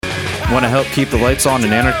Want to help keep the lights on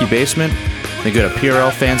in Anarchy Basement? Then go to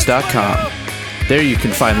PRLfans.com. There you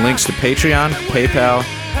can find links to Patreon, PayPal,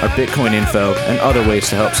 our Bitcoin info, and other ways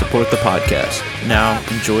to help support the podcast. Now,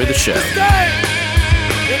 enjoy the show.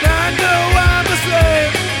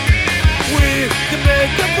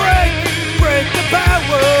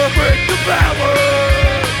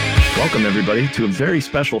 Welcome, everybody, to a very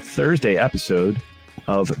special Thursday episode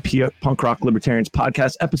of Punk Rock Libertarians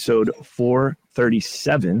Podcast, episode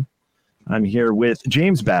 437. I'm here with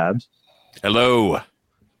James Babs. Hello.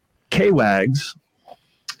 K-Wags.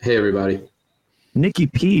 Hey, everybody. Nikki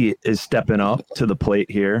P is stepping up to the plate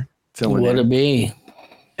here. What it be?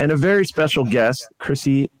 And a very special guest,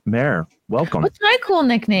 Chrissie Mayr. Welcome. What's my cool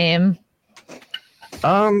nickname?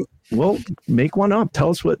 Well, make one up.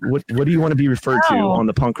 Tell us what do you want to be referred to on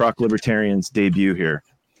the Punk Rock Libertarians debut here?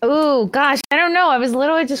 Oh, gosh. I don't know. I was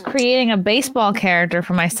literally just creating a baseball character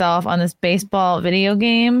for myself on this baseball video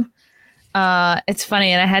game. It's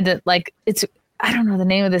funny. And I had to I don't know the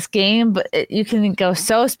name of this game, but you can go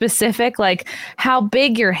so specific, like how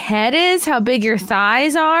big your head is, how big your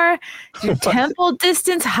thighs are, your temple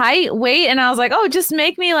distance, height, weight. And I was like, oh, just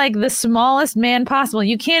make me like the smallest man possible.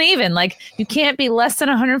 You can't even you can't be less than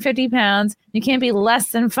 150 pounds. You can't be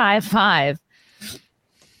less than 5'5".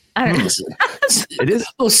 I don't know. It is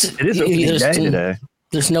opening day today.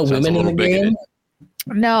 There's no women in the game.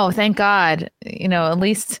 No, thank God. At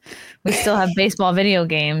least we still have baseball video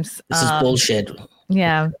games. This is bullshit.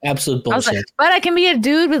 Yeah. Absolute bullshit. But I can be a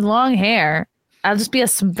dude with long hair. I'll just be a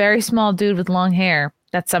very small dude with long hair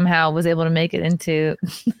that somehow was able to make it into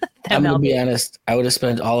I'm going to be honest. I would have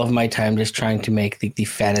spent all of my time just trying to make the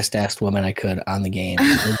fattest ass woman I could on the game.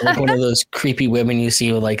 Like one of those creepy women you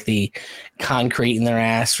see with like the concrete in their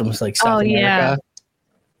ass from like South America. Yeah.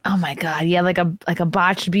 Oh my God. Yeah. Like a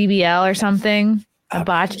botched BBL or something. A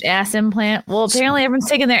botched ass implant. Well, apparently everyone's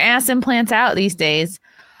taking their ass implants out these days.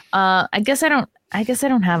 I guess I don't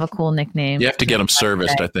have a cool nickname. You have to get them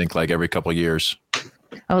serviced, I think, like every couple of years.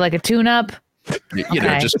 Oh, like a tune-up? You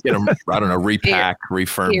know, just get them, I don't know, repacked,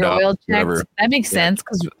 refirmed up, whatever. That makes sense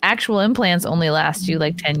because actual implants only last you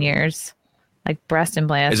like 10 years, like breast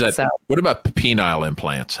implants. What about penile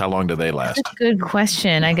implants? How long do they last? That's a good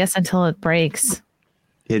question. I guess until it breaks.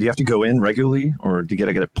 Yeah, do you have to go in regularly, or do you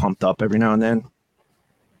gotta get it pumped up every now and then?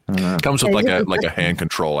 Comes with like a hand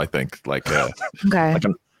control, I think, like a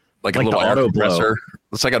little air compressor.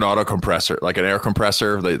 It's like an auto compressor, like an air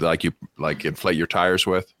compressor that you inflate your tires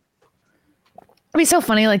with. It'd be so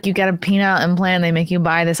funny, like you get a penile implant, they make you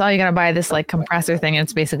buy this. Oh, you gotta buy this like compressor thing, and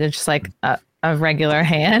it's basically just like a regular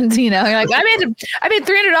hand. You're like, I paid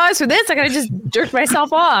 $300 for this. I gotta just jerk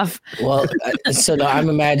myself off. Well, so I'm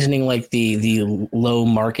imagining like the low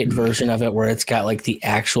market version of it, where it's got like the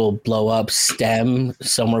actual blow up stem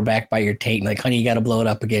somewhere back by your taint. Like, honey, you got to blow it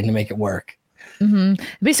up again to make it work. Mm-hmm. It'd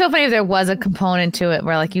be so funny if there was a component to it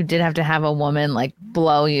where like you did have to have a woman like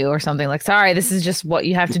blow you or something. Like, sorry, this is just what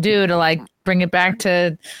you have to do to like bring it back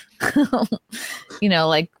to,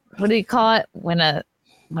 like what do you call it when a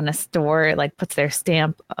store like puts their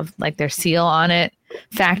stamp of like their seal on it,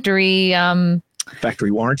 factory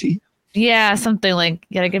warranty. Yeah, something like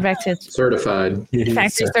you gotta get back to certified.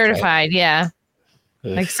 Factory certified. Yeah.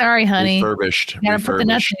 Like, sorry, honey. Refurbished. You gotta put the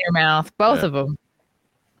nuts in your mouth. Both of them.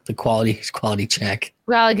 The quality check.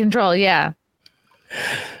 Quality control. Yeah.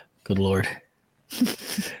 Good Lord.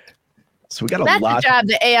 So we got That's a job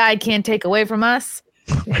that AI can't take away from us.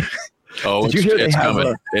 Oh, it's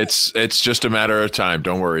coming. It's just a matter of time.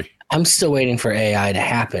 Don't worry. I'm still waiting for AI to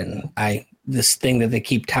happen. This thing that they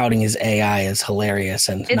keep touting as AI is hilarious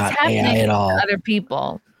and it's not AI at all. Other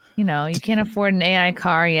people, you can't afford an AI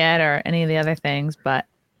car yet or any of the other things. But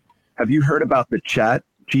have you heard about the Chat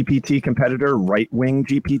GPT competitor, Right Wing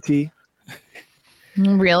GPT?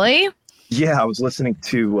 Really? Yeah, I was listening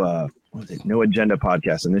to No Agenda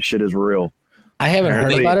podcast, and this shit is real. I haven't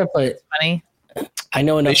heard about it, but funny. I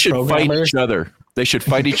know enough programmers. Fight each other. They should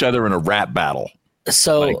fight each other in a rap battle.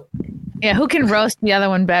 So, yeah, who can roast the other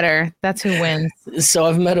one better? That's who wins. So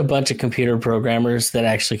I've met a bunch of computer programmers that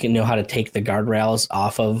actually can know how to take the guardrails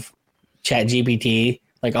off of ChatGPT,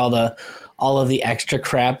 like all of the extra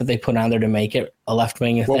crap that they put on there to make it a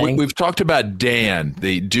left-wing thing. We've talked about Dan,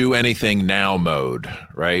 the do anything now mode,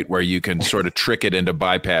 right? Where you can sort of trick it into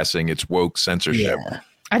bypassing its woke censorship. Yeah.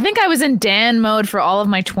 I think I was in Dan mode for all of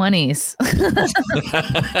my 20s.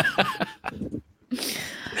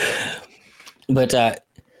 But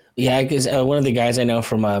because one of the guys I know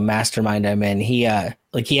from a mastermind I'm in, he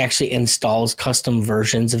actually installs custom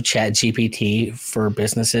versions of ChatGPT for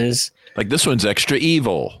businesses. Like this one's extra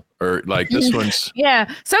evil, or like this one's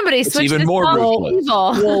somebody switched even more evil.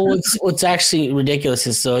 Well, what's actually ridiculous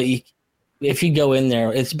is if you go in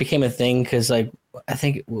there, it became a thing because like I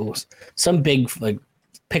think it was some big like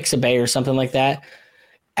Pixabay or something like that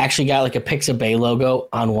actually got like a Pixabay logo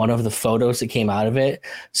on one of the photos that came out of it.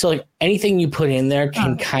 So like anything you put in there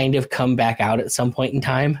can kind of come back out at some point in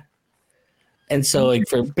time. And so like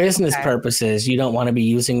for business purposes, you don't want to be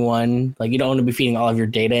using one, like you don't want to be feeding all of your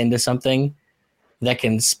data into something that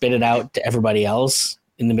can spit it out to everybody else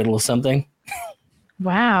in the middle of something.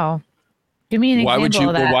 Wow. Give me an example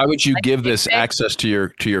of that. Why would you give this access to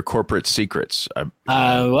your corporate secrets?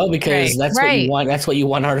 Well, because that's what you want. That's what you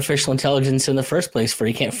want artificial intelligence in the first place for.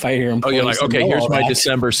 You can't fire your employees. Oh, you're like, okay, here's my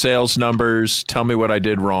December sales numbers. Tell me what I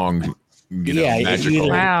did wrong. Magical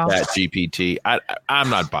that GPT. I'm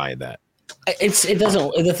not buying that. It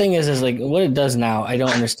doesn't. The thing is like what it does now. I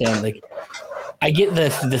don't understand. Like, I get the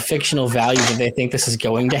fictional value that they think this is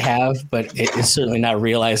going to have, but it is certainly not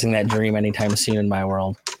realizing that dream anytime soon in my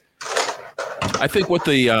world. I think what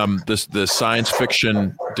the science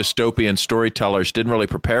fiction dystopian storytellers didn't really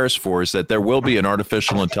prepare us for is that there will be an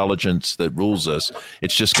artificial intelligence that rules us.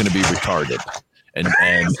 It's just going to be retarded, and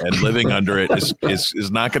living under it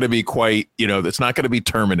is not going to be quite, it's not going to be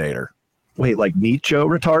Terminator. Wait, like meet Joe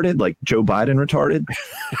retarded, like Joe Biden retarded?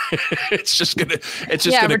 It's just gonna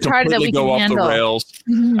completely go off the rails.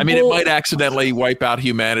 Mm-hmm. I mean, it might accidentally wipe out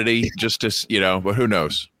humanity, just to but who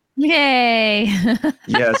knows? Yay!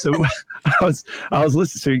 Yeah, so I was listening.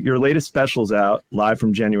 So your latest special's out live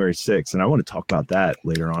from January 6th, and I want to talk about that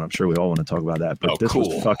later on. I'm sure we all want to talk about that. But this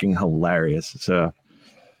was fucking hilarious. So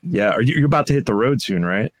yeah, you're about to hit the road soon,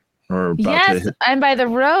 right? Or and by the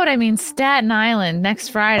road I mean Staten Island next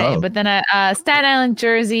Friday. But then Staten Island,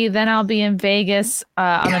 Jersey. Then I'll be in Vegas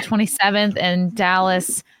on the 27th, and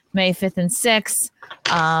Dallas May 5th and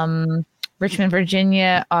 6th. Richmond,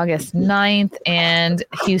 Virginia, August 9th, and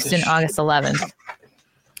Houston, August 11th.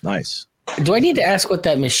 Nice. Do I need to ask what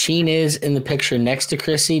that machine is in the picture next to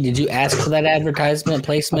Chrissie? Did you ask for that advertisement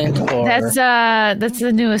placement? Or? That's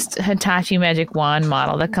the newest Hitachi Magic Wand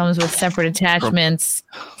model that comes with separate attachments.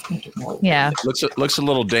 Yeah. Looks a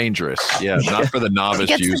little dangerous. Yeah, not for the novice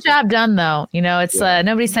user. It gets the job done, though. It's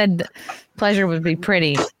nobody said pleasure would be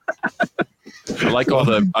pretty. I like all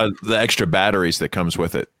the extra batteries that comes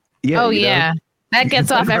with it. Yeah, yeah. That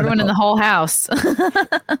gets off everyone in the whole house.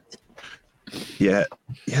 Yeah.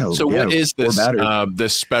 So what is this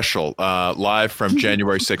this special live from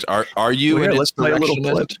January 6th? Are you in let's play a little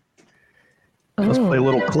clip. Let's play a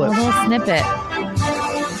little clip. A little snippet.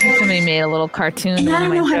 Somebody made a little cartoon. And I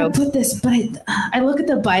don't know how to put this, but I look at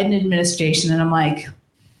the Biden administration and I'm like,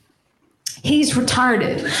 he's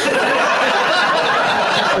retarded.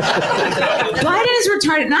 Biden is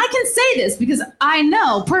retarded. And I can say this because I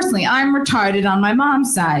know personally I'm retarded on my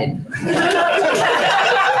mom's side.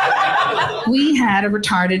 We had a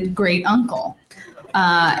retarded great uncle.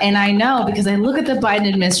 And I know because I look at the Biden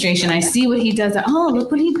administration, I see what he does. Oh, look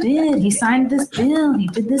what he did. He signed this bill. He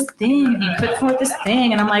did this thing. He put forth this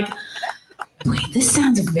thing. And I'm like, wait, this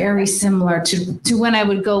sounds very similar to when I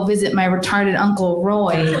would go visit my retarded Uncle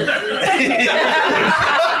Roy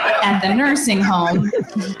at the nursing home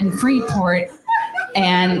in Freeport.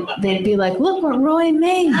 And they'd be like, look what Roy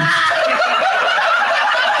made.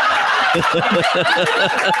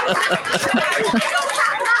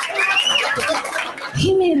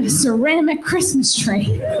 He made a ceramic Christmas tree.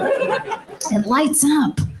 It lights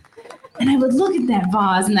up. And I would look at that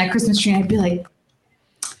vase and that Christmas tree and I'd be like,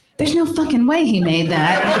 there's no fucking way he made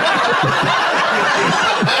that.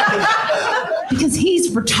 Because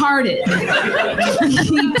he's retarded.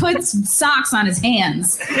 He puts socks on his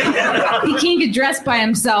hands. He can't get dressed by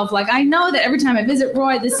himself. Like, I know that every time I visit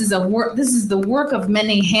Roy, this is the work of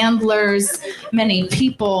many handlers, many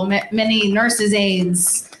people, many nurses'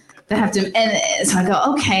 aides that have to. And so I go,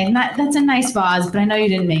 okay, that's a nice vase, but I know you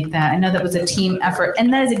didn't make that. I know that was a team effort,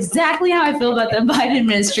 and that is exactly how I feel about the Biden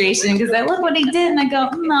administration. Because I look what he did, and I go,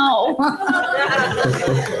 no,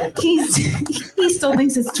 he still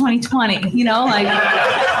thinks it's 2020. Like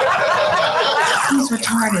he's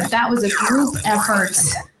retarded. That was a group effort.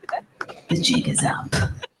 The jig is up.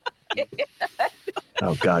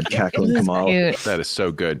 Oh God, cackling Kamala. That is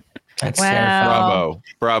so good. That's wow.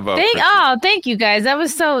 Bravo. Thank you guys. That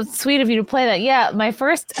was so sweet of you to play that. Yeah, my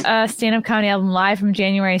first stand-up comedy album live from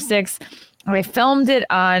January 6th. I filmed it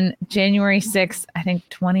on January 6th, I think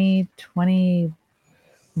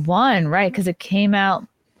 2021, right? Because it came out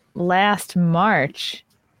last March,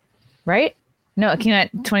 right? No, it came out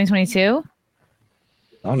 2022.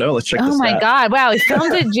 I don't know. Let's check this out. Oh my God. Wow. We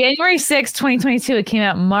filmed it January 6th, 2022. It came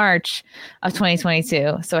out March of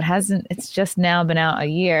 2022. So it's just now been out a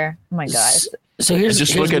year. Oh my God. So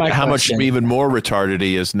here's look at how much even more retarded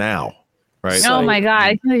he is now. right? Oh my God, I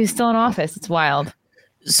can't believe he's still in office. It's wild.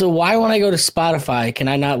 So why, when I go to Spotify, can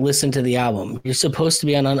I not listen to the album? You're supposed to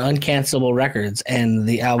be on uncancelable records, and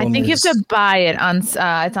the album. I think you have to buy it on. It's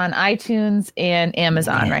on iTunes and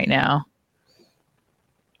Amazon right now.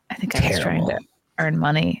 I think I was trying to earn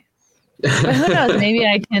money, but who knows? Maybe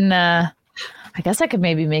I can. I guess I could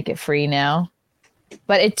maybe make it free now.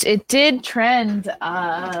 But it did trend. It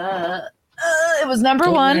was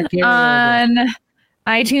number one on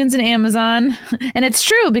iTunes and Amazon, and it's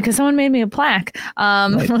true because someone made me a plaque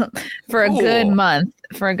for a good month.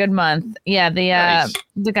 Yeah,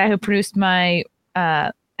 the guy who produced my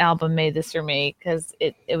album made this for me because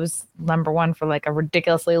it was number one for like a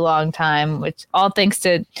ridiculously long time, which all thanks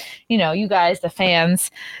to you guys, the fans.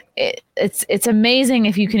 It's amazing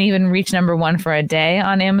if you can even reach number one for a day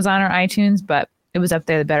on Amazon or iTunes, but it was up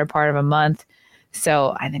there the better part of a month.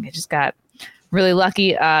 So I think I just got really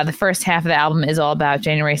lucky. The first half of the album is all about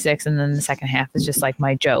January 6th, and then the second half is just like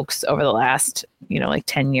my jokes over the last, like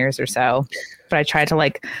 10 years or so. But I tried to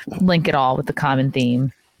like link it all with the common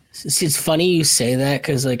theme. See, it's funny you say that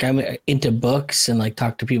because like I'm into books and like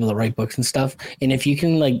talk to people that write books and stuff. And if you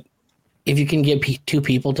can get two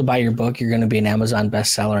people to buy your book, you're going to be an Amazon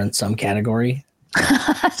bestseller in some category.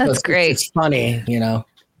 That's great. It's funny,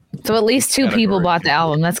 So at least two people bought the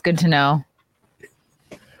album. That's good to know.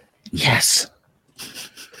 Yes.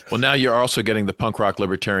 Well, now you're also getting the punk rock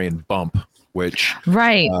libertarian bump, which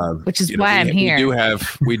is why I'm here.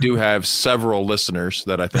 We do have several listeners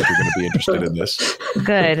that I think are going to be interested in this.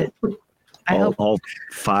 Good. I hope all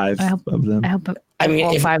five of them. I hope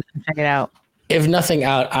all five of them check it out. If nothing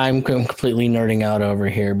out, I'm completely nerding out over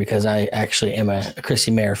here because I actually am a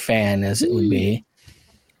Chrissie Mayr fan, as it would be.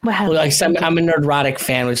 Wow. Well, I'm a neurotic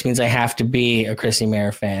fan, which means I have to be a Chrissie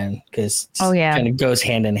Mayr fan because it kind of goes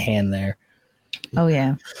hand in hand there. Oh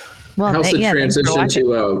yeah. Well, how's the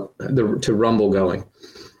transition to Rumble going?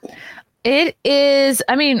 It is.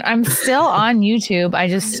 I mean, I'm still on YouTube.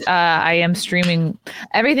 I am streaming.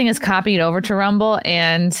 Everything is copied over to Rumble,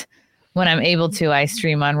 and when I'm able to, I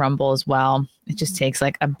stream on Rumble as well. It just takes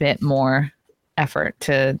like a bit more effort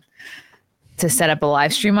to set up a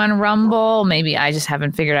live stream on Rumble. Maybe I just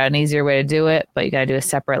haven't figured out an easier way to do it, but you got to do a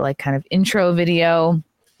separate like kind of intro video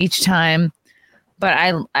each time. But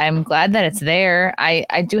I'm glad that it's there.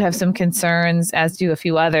 I do have some concerns, as do a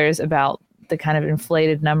few others, about the kind of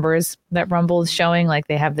inflated numbers that Rumble is showing. Like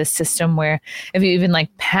they have this system where if you even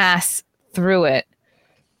like pass through it.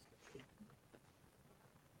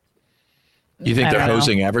 You think they're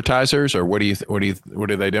hosing advertisers, or what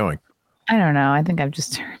are they doing? I don't know. I think I've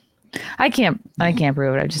just heard. I can't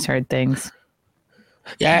prove it. I've just heard things.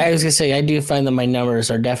 Yeah, I was gonna say I do find that my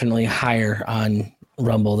numbers are definitely higher on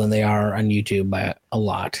Rumble than they are on YouTube by a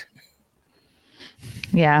lot.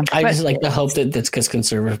 Yeah, I just like to hope that that's because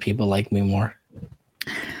conservative people like me more.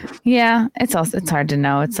 Yeah, it's hard to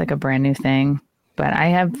know. It's like a brand new thing, but I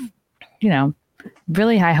have,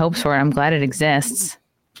 really high hopes for it. I'm glad it exists.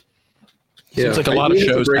 Yeah, it's like a lot of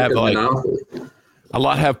shows have like. A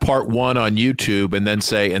lot have part one on YouTube and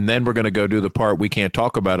then we're going to go do the part we can't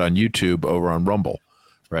talk about on YouTube over on Rumble,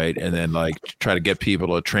 right? And then like try to get people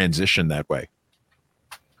to transition that way.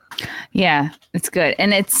 Yeah, it's good.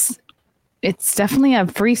 And it's definitely a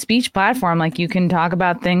free speech platform. Like you can talk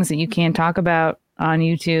about things that you can't talk about on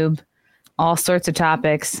YouTube, all sorts of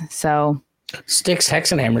topics. So Styx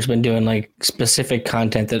Hexenhammer's been doing like specific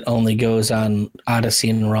content that only goes on Odyssey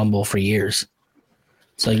and Rumble for years.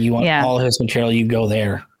 So you want all his material, you go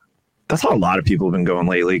there. That's how a lot of people have been going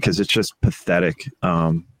lately because it's just pathetic.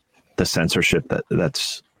 The censorship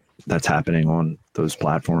that's happening on those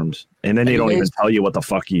platforms, and then they don't even tell you what the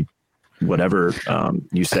fuck whatever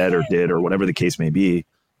you said or did or whatever the case may be.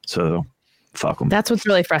 So fuck them. That's what's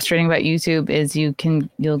really frustrating about YouTube is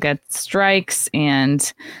you'll get strikes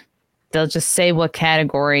and they'll just say what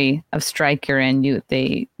category of strike you're in.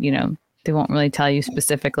 They won't really tell you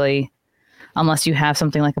specifically. Unless you have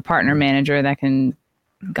something like a partner manager that can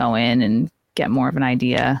go in and get more of an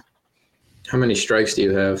idea. How many strikes do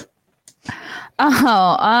you have?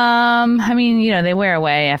 I mean, they wear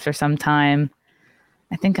away after some time.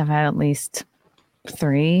 I think I've had at least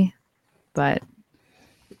 3, but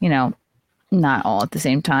not all at the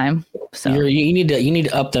same time. So you need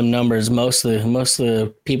to up them numbers. Most of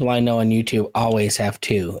the people I know on YouTube always have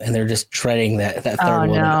 2, and they're just treading that third one,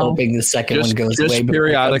 and hoping the second one goes away.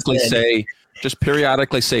 Just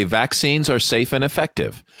periodically say vaccines are safe and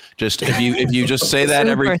effective. Just if you just say that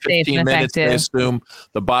every 15 minutes,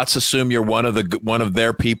 the bots assume you're one of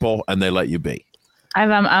their people, and they let you be.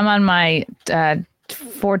 I'm on my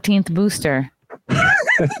 14th booster.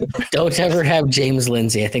 Don't ever have James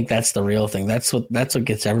Lindsay. I think that's the real thing. That's what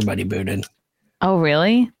gets everybody booted. Oh,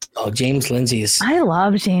 really? Oh, James Lindsay's. I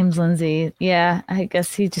love James Lindsay. Yeah, I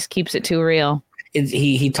guess he just keeps it too real.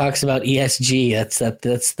 He talks about ESG.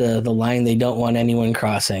 That's the line they don't want anyone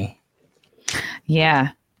crossing. Yeah.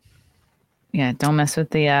 Yeah, don't mess with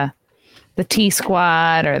the T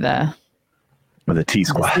Squad or the T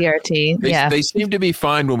Squad. CRT. Yeah. They seem to be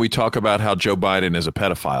fine when we talk about how Joe Biden is a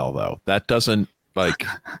pedophile, though. That doesn't like.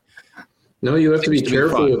 No, you have to be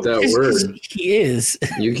careful with that word. He is.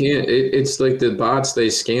 You can't. It's like the bots. They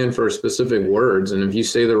scan for specific words, and if you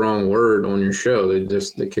say the wrong word on your show,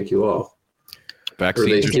 they kick you off.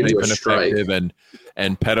 Vaccines are safe and effective,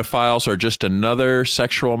 and pedophiles are just another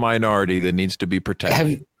sexual minority that needs to be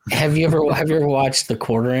protected. Have you ever watched The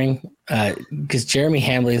Quartering? Because Jeremy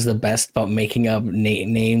Hambley is the best about making up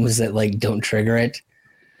names that like don't trigger it.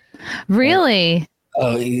 Really?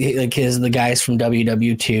 Like the guys from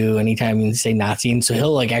WW2, anytime you say Nazi, and so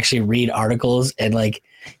he'll like actually read articles, and like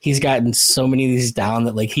he's gotten so many of these down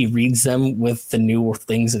that like he reads them with the new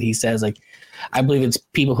things that he says. Like I believe it's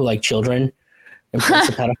people who like children and place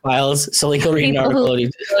of pedophiles. So like he'll read an article.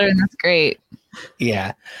 That's great.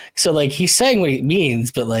 Yeah. So like he's saying what he means,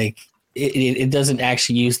 but like it doesn't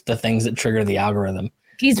actually use the things that trigger the algorithm.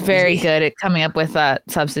 He's very good at coming up with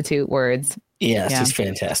substitute words. Yes, he's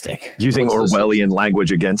fantastic. Using Orwellian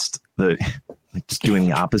language against just doing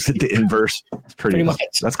the opposite, the inverse. It's pretty much.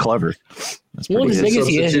 That's clever. That's pretty good.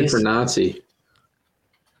 Substitute for Nazi.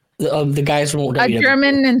 The guys from a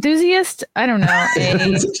German enthusiast? I don't know.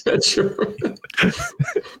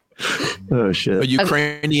 Oh shit! A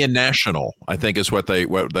Ukrainian national, I think, is what they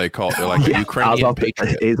call it. They're like a Ukrainian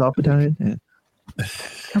patriot. Azov battalion. Yeah.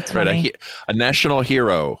 That's right, a national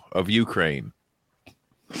hero of Ukraine.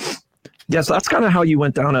 Yeah, so that's kind of how you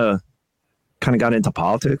went down got into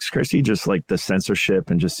politics, Chrissie, just like the censorship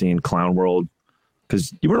and just seeing Clown World,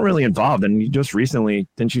 because you weren't really involved, and you just recently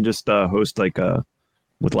didn't you just host like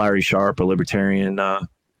with Larry Sharp a libertarian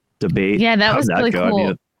debate? Yeah, that was really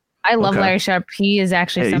cool. I love Larry Sharp. He is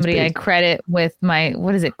actually somebody I credit with my,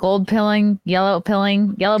 what is it? Gold pilling, yellow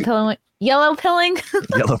pilling, gold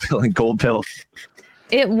pill.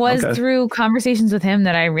 It was through conversations with him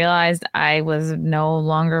that I realized I was no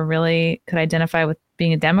longer really could identify with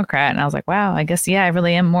being a Democrat. And I was like, wow, I guess, I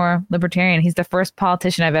really am more libertarian. He's the first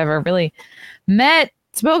politician I've ever really met,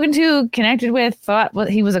 spoken to, connected with, thought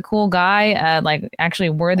he was a cool guy, like actually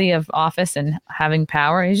worthy of office and having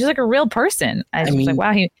power. He's just like a real person. I was like,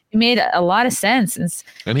 wow, he made a lot of sense.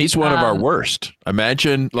 And he's one of our worst.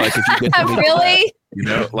 Imagine like if you get really, you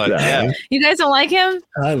guys don't like him?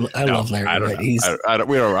 I love Larry. I don't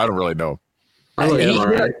really know.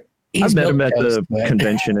 I've met him at the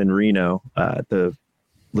convention in Reno, the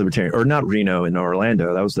Libertarian, or not Reno, in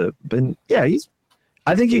Orlando. That was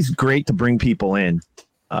I think he's great to bring people in.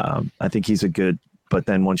 I think he's a good, but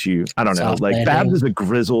then once I don't know, like Babs is a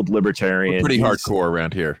grizzled libertarian. We're pretty hardcore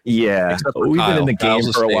around here. Yeah. We've been in the game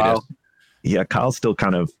for a while. Yeah. Kyle's still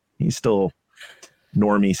he's still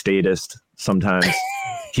normie statist sometimes.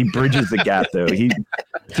 He bridges the gap though. He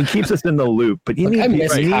keeps us in the loop, but you need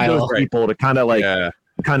those people to kind of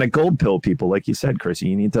gold pill people. Like you said, Chrissie,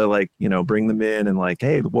 you need to bring them in and like,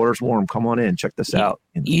 hey, the water's warm. Come on in. Check this out.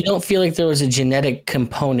 You don't feel like there was a genetic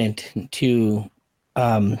component to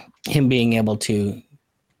him being able to,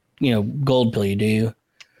 gold pill you, do you?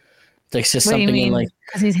 Like just what something in like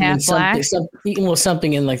because he's half black.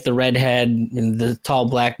 Something in like the redhead and the tall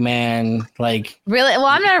black man. Like really? Well,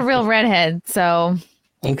 I'm not a real redhead, so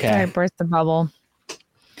okay. I burst the bubble.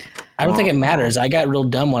 I don't think it matters. I got real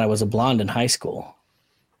dumb when I was a blonde in high school.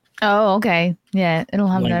 Oh, okay. Yeah, it'll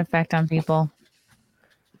have that effect on people.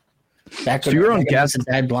 Back so you're on Gas and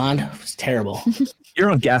Dad Blonde. It was terrible.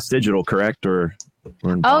 You're on Gas Digital, correct? Or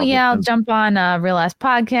I'll jump on Real Ass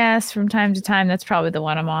Podcast from time to time. That's probably the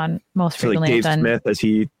one I'm on most frequently. Like Dave Smith, has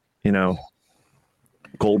he,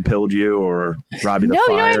 gold pilled you or Robbie the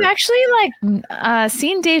Fire? No, I've actually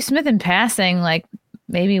seen Dave Smith in passing, like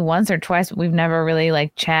maybe once or twice, but we've never really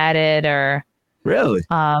like chatted or really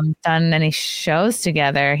done any shows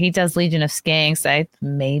together. He does Legion of Skanks. I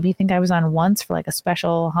maybe think I was on once for like a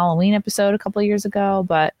special Halloween episode a couple of years ago,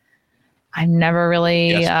 but I've never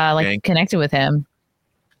really connected with him.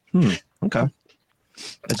 Okay. I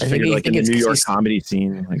just figured like in the New York comedy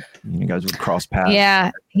scene, like you guys would cross paths.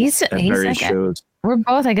 Yeah, he's various shows. We're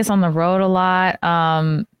both, I guess, on the road a lot.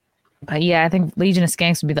 But yeah, I think Legion of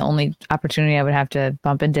Skanks would be the only opportunity I would have to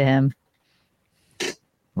bump into him.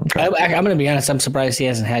 Okay. I'm going to be honest. I'm surprised he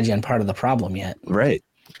hasn't had you on Part of the Problem yet. Right.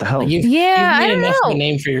 The hell? You've I made don't enough of know. a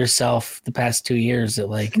name for yourself the past 2 years that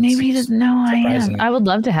like Maybe he doesn't know I am. surprising. I would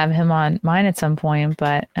love to have him on mine at some point,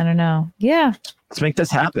 but I don't know. Yeah. Let's make this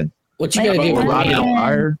happen. What you gotta do? Michael Robbie Mallon.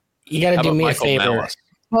 Dwyer. You gotta How do about me a Michael favor. Malice?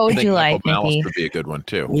 What I would think you Michael like, Malice Nikki? would be a good one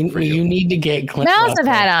too. You, for you. you need to get Clint Malice I've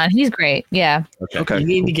Russell. had on. He's great. Yeah. Okay. You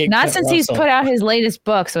need to get Not Clint since he's Russell. put out his latest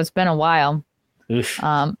book, so it's been a while. Oof.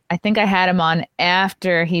 I think I had him on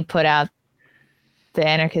after he put out the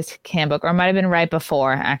Anarchist Handbook, or it might have been right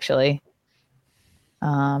before, actually.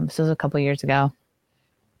 So it was a couple years ago.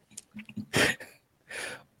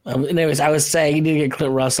 Anyways, I was saying you need to get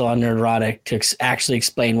Clint Russell on Nerdrotic to actually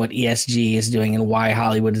explain what ESG is doing and why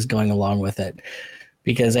Hollywood is going along with it.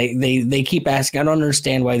 Because they keep asking, I don't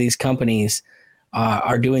understand why these companies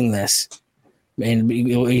are doing this. And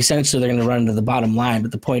essentially, they're going to run to the bottom line.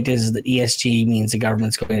 But the point is that ESG means the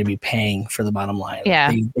government's going to be paying for the bottom line. Yeah.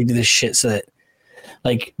 They do this shit so that,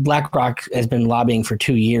 like, BlackRock has been lobbying for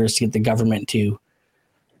 2 years to get the government to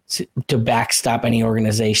backstop any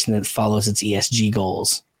organization that follows its ESG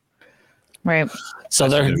goals. Right. So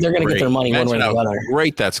they're going to get their money one way or the other.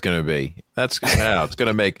 Great, that's going to be. It's going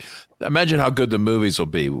to make. Imagine how good the movies will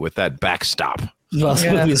be with that backstop. Well,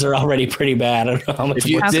 the movies are already pretty bad. I don't know how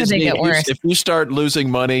much. How could they get worse? If you start losing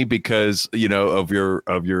money because of your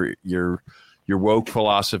woke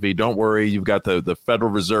philosophy, don't worry. You've got the Federal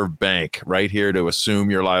Reserve Bank right here to assume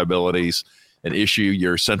your liabilities and issue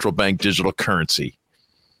your central bank digital currency.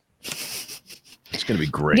 It's going to be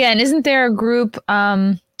great. Yeah, and isn't there a group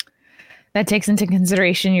that takes into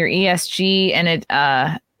consideration your ESG, and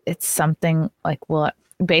it's something like, well,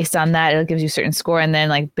 based on that, it gives you a certain score, and then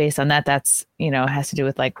like based on that, that's it has to do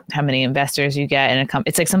with like how many investors you get, and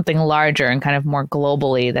it's like something larger and kind of more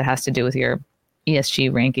globally that has to do with your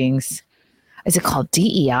ESG rankings. Is it called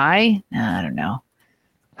DEI? I don't know.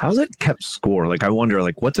 How's it kept score? Like, I wonder,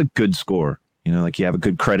 like, what's a good score? Like you have a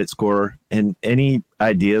good credit score, and any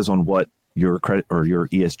ideas on what your credit or your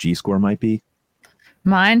ESG score might be?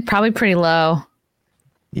 Mine probably pretty low.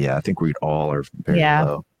 Yeah, I think we all are very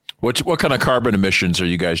low. What kind of carbon emissions are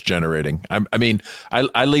you guys generating? I mean,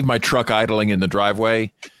 I leave my truck idling in the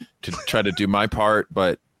driveway to try to do my part,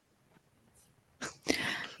 but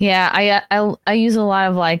yeah, I use a lot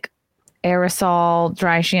of like aerosol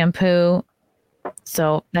dry shampoo,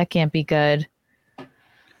 so that can't be good.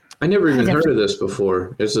 I never even heard of this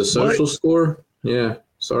before. It's a social score? Yeah.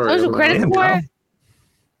 Sorry. Social credit score?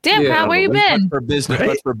 Damn, Kyle, where you been? For business,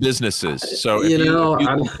 but for businesses. So if you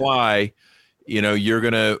comply, you're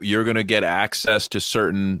gonna get access to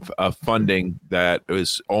certain funding that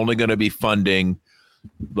is only going to be funding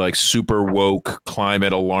like super woke,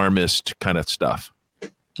 climate alarmist kind of stuff.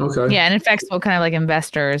 Okay. Yeah, and it affects what kind of like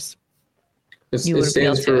investors. It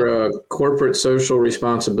stands for corporate social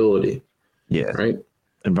responsibility. Yeah. Right.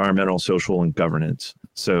 Environmental, social, and governance.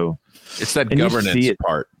 So it's that governance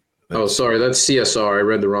part. Oh, sorry, that's CSR. I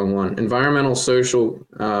read the wrong one. Environmental, social,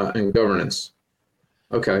 and governance.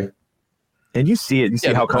 Okay. And you see it. You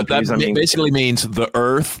see how companies. That basically means the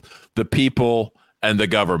earth, the people, and the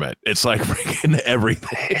government. It's like freaking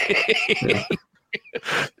everything.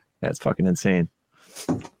 That's fucking insane.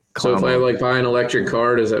 So if I like buy an electric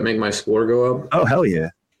car, does that make my score go up? Oh hell yeah!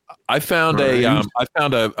 I found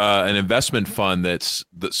an investment fund that's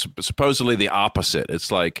supposedly the opposite.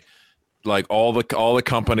 It's like all the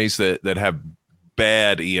companies that have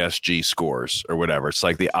bad ESG scores or whatever. It's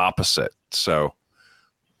like the opposite. So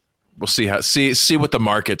we'll see what the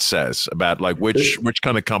market says about like which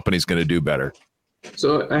kind of company is going to do better.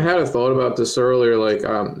 So I had a thought about this earlier. Like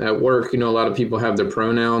at work, a lot of people have their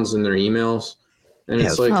pronouns in their emails, and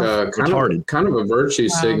it's like kind of a virtue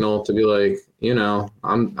signal to be like,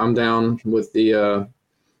 I'm down with the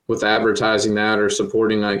with advertising that or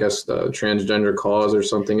supporting, I guess, the transgender cause or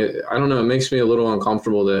something. I don't know. It makes me a little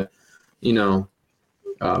uncomfortable that,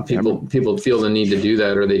 people feel the need to do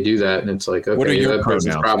that, or they do that, and it's like, okay, what are your that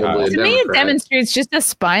person's pronouns, probably a to me, it Democrat. demonstrates just a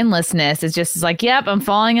spinelessness. It's just like, yep, I'm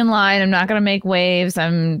falling in line. I'm not going to make waves.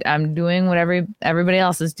 I'm doing what everybody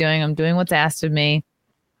else is doing. I'm doing what's asked of me.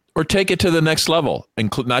 Or take it to the next level.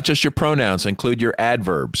 Include not just your pronouns, include your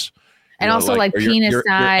adverbs. And also like penis your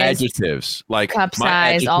size, adjectives, like cup my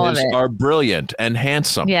size, all of adjectives it are brilliant and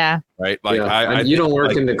handsome. Yeah. Right. Like Yeah. You don't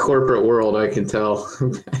work in the corporate world, I can tell,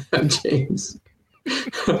 James.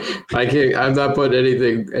 I'm not putting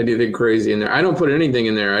anything crazy in there. I don't put anything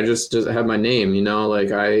in there. I just have my name,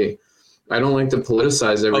 like I don't like to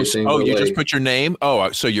politicize everything. Oh, you just put your name?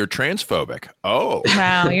 Oh, so you're transphobic. Oh.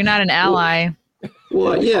 Wow, you're not an ally.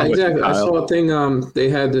 Well, yeah, exactly. I saw a thing. They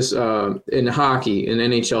had this in hockey, in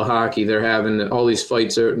NHL hockey. They're having all these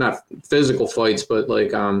fights, or not physical fights, but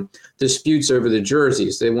like disputes over the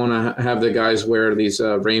jerseys. They want to have the guys wear these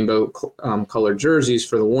rainbow colored jerseys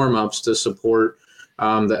for the warm-ups to support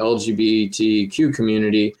the LGBTQ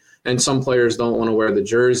community. And some players don't want to wear the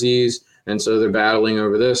jerseys, and so they're battling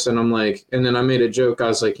over this. And I'm like, and then I made a joke. I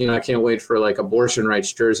was like, I can't wait for like abortion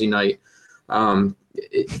rights jersey night.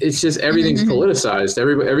 It's just everything's politicized.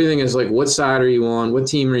 Everything is like, what side are you on? What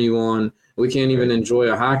team are you on? We can't even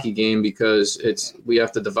enjoy a hockey game because we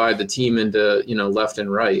have to divide the team into left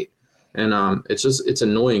and right, and it's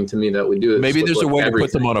annoying to me that we do it. Maybe there's a way to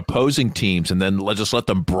put them on opposing teams and then just let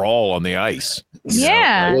them brawl on the ice.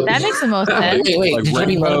 Yeah, that makes the most sense. Wait, like did you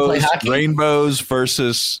mean let them play hockey? Rainbows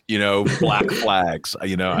versus black flags. I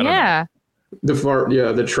don't know. The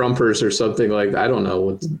Trumpers or something like that. I don't know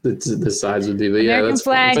what the sides would be, but American that's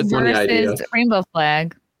flag fun. Funny idea. Rainbow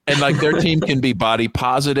flag. And like their team can be body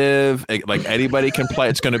positive, like anybody can play.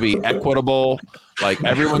 It's going to be equitable. Like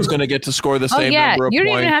everyone's going to get to score the same number of points. You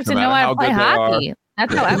don't even have to know how to play hockey.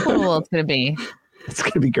 That's how equitable it's going to be. It's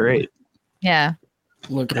going to be great. Yeah.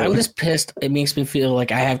 Look, I'm just pissed. It makes me feel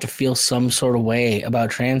like I have to feel some sort of way about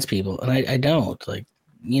trans people, and I don't. Like,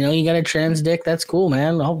 you got a trans dick. That's cool,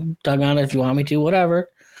 man. I'll tug on it if you want me to. Whatever.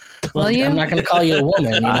 Well, I'm not going to call you a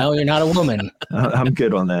woman. You're not a woman. I'm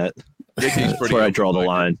good on that. That's where I draw the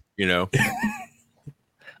line.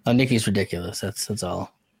 Oh, Nikki's ridiculous. That's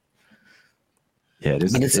all. Yeah, it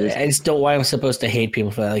is. I just don't. Why I'm supposed to hate people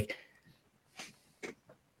for that? Like,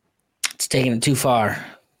 it's taking it too far.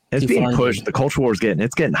 It's being pushed. The culture war is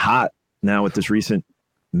getting hot now with this recent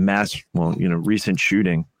recent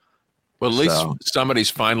shooting. Well, at least somebody's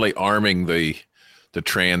finally arming the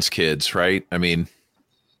trans kids, right? I mean,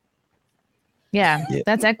 yeah.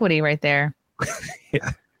 That's equity right there.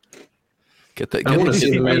 Yeah. I want to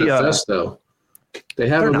see the manifesto. They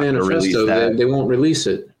have a manifesto. They won't release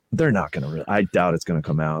it. They're not going to. I doubt it's going to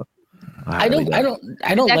come out. I don't.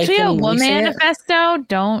 It's actually a woman manifesto.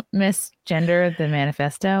 Don't misgender the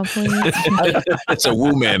manifesto, please. It's a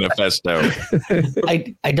woo manifesto.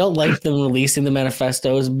 I don't like them releasing the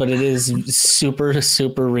manifestos, but it is super,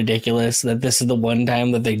 super ridiculous that this is the one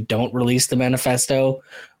time that they don't release the manifesto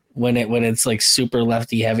when it's like super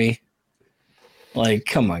lefty heavy. Like,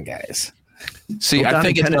 come on, guys. See, I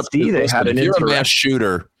think it's up to you. If you're a mass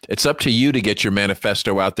shooter, it's up to you to get your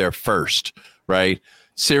manifesto out there first, right?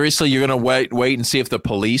 Seriously, you're going to wait and see if the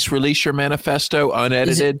police release your manifesto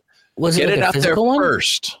unedited? Get it out there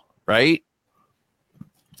first, right?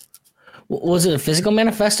 Was it a physical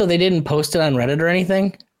manifesto? They didn't post it on Reddit or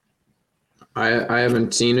anything? I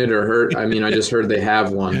haven't seen it or heard. I mean, I just heard they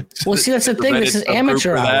have one. Well, see, that's the thing. This is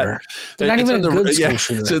amateur hour. They're not even a good school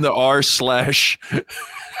shooter. It's in the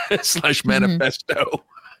r/manifesto.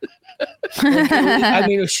 I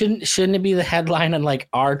mean, shouldn't it be the headline on like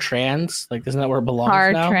 "R trans"? Like, isn't that where it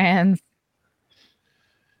belongs now? R trans.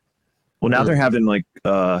 Well, now they're having like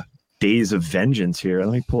days of vengeance here.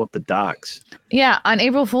 Let me pull up the docs. Yeah, on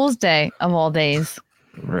April Fool's Day of all days.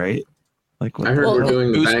 Right. Like, I heard we're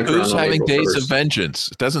doing the bank who's having days 1st. of vengeance?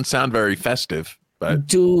 It doesn't sound very festive. But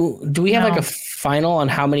do we have like a final on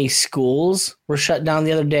how many schools were shut down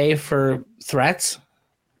the other day for threats?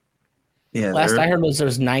 Yeah. Last I heard was there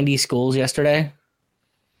was 90 schools yesterday.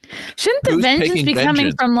 Shouldn't the vengeance be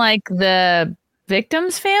coming from like the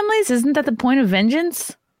victims' families? Isn't that the point of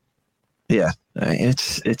vengeance? Yeah,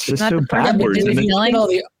 it's just Not so the person backwards. that did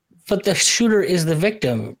it. But the shooter is the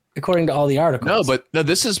victim, according to all the articles. No,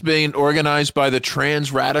 this is being organized by the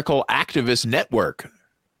Trans Radical Activist Network.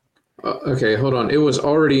 Okay, hold on. It was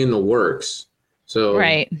already in the works. So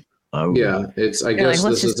right. Yeah, it's. I guess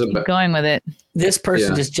let's this just keep going with it. This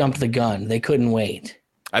person just jumped the gun. They couldn't wait.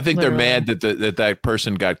 I think they're mad that that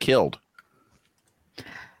person got killed.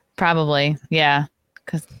 Probably, yeah.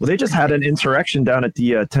 Well, they just had an insurrection down at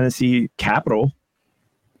the Tennessee Capitol.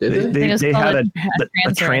 They had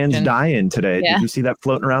a trans die-in today. Yeah. Did you see that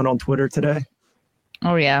floating around on Twitter today?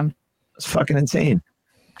 Oh yeah, it's fucking insane.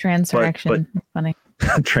 Transurrection. That's funny.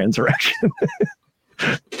 Transurrection.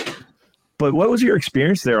 But what was your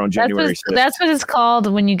experience there on January 6th? That's what it's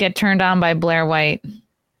called when you get turned on by Blair White.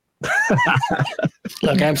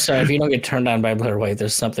 Look, I'm sorry. If you don't get turned on by Blair White,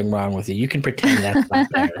 there's something wrong with you. You can pretend that's not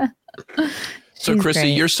there. So, Chrissie,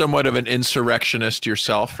 you're somewhat of an insurrectionist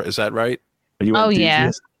yourself. Is that right? Oh, yeah.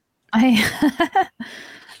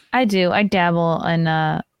 I do. I dabble in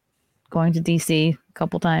going to DC a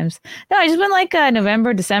couple times. No, I just went like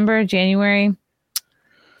November, December, January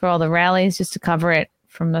for all the rallies just to cover it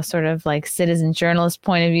from the sort of like citizen journalist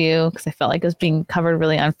point of view, because I felt like it was being covered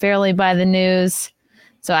really unfairly by the news.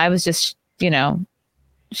 So I was just,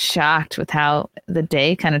 shocked with how the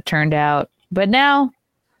day kind of turned out. But now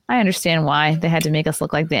I understand why they had to make us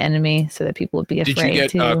look like the enemy so that people would be afraid.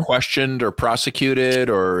 Did you get questioned or prosecuted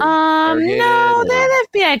or? No, the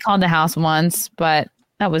FBI called the house once, but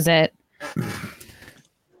that was it.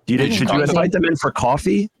 Should you invite them in for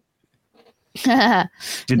coffee?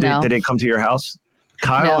 Did they come to your house?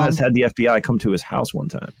 Kyle has had the FBI come to his house one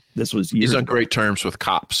time. This was he's on great terms with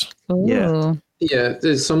cops. Ooh. Yeah,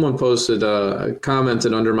 someone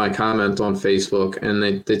commented under my comment on Facebook, and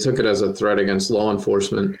they took it as a threat against law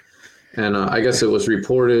enforcement. And I guess it was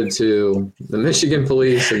reported to the Michigan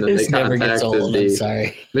police, and then they contacted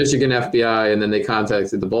the Michigan FBI, and then they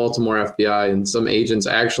contacted the Baltimore FBI, and some agents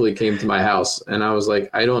actually came to my house. And I was like,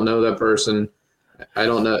 I don't know that person. I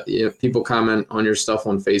don't know. People comment on your stuff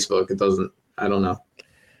on Facebook. I don't know.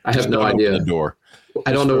 I have no idea. The door.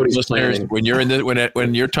 I don't know what he's planning. When you're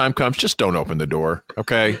when your time comes, just don't open the door.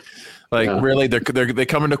 Okay. Really, they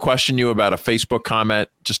come in to question you about a Facebook comment.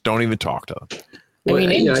 Just don't even talk to them. I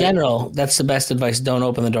mean, in general, that's the best advice. Don't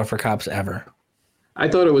open the door for cops ever. I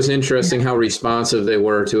thought it was interesting how responsive they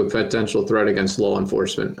were to a potential threat against law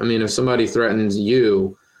enforcement. I mean, if somebody threatens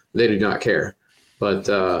you, they do not care. But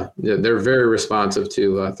they're very responsive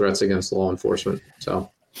to threats against law enforcement. So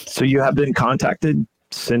you have been contacted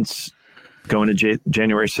since going to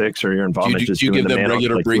January 6th, or your involvement just doing the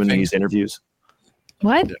regular doing these interviews?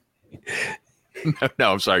 What?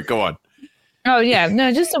 No, I'm sorry. Go on. Oh yeah,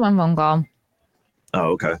 no, just a one phone call.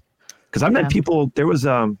 Oh, okay. Because I met people. There was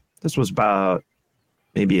this was about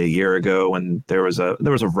maybe a year ago when there was a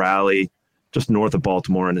rally just north of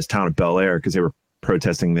Baltimore in this town of Bel Air because they were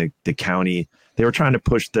protesting the county. They were trying to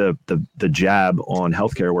push the jab on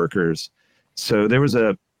healthcare workers. So there was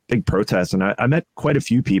a big protest, and I met quite a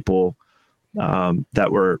few people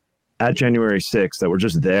that were at January 6th that were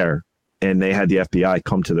just there, and they had the FBI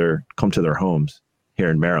come to their homes here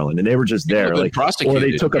in Maryland, and they were just there, or they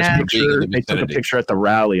took a picture. They took a picture at the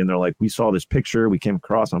rally, and they're like, "We saw this picture. We came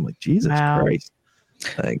across." I'm like, Jesus Christ!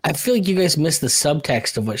 I feel like you guys missed the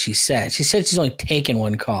subtext of what she said. She said she's only taken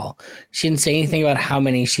one call. She didn't say anything about how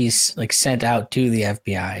many she's sent out to the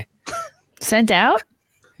FBI. Sent out?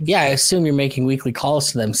 Yeah, I assume you're making weekly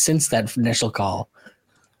calls to them since that initial call.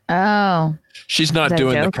 Oh. She's not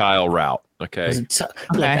doing the Kyle route. Okay.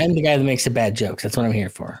 Look, I'm the guy that makes the bad jokes. That's what I'm here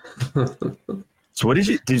for. So what did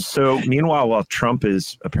you do? So meanwhile, while Trump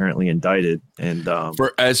is apparently indicted and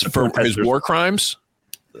for his war crimes,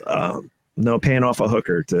 no, paying off a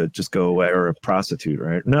hooker to just go away, or a prostitute,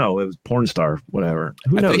 right? No, it was porn star, whatever.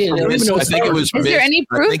 Who knows? I think it was. Is there any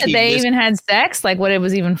proof that they even had sex? Like what it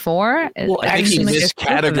was even for? Well, I think he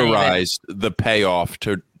miscategorized the payoff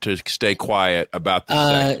to stay quiet about the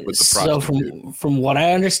sex with the prostitute. So from what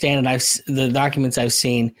I understand, and the documents I've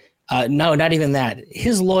seen, no, not even that.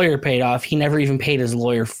 His lawyer paid off. He never even paid his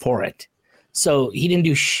lawyer for it. So he didn't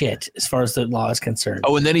do shit as far as the law is concerned.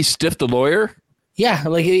 Oh, and then he stiffed the lawyer? Yeah,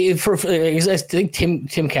 I think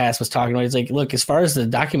Tim Cass was talking about. He's like, look, as far as the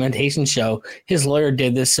documentation show, his lawyer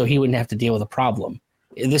did this so he wouldn't have to deal with a problem.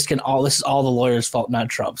 This is all the lawyer's fault, not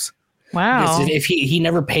Trump's. Wow. Because if he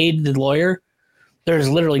never paid the lawyer, there's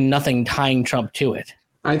literally nothing tying Trump to it.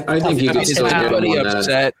 I think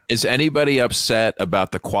is anybody upset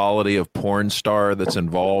about the quality of porn star that's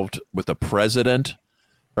involved with the president?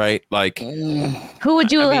 Right? Like, who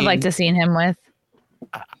would you have liked to seen him with?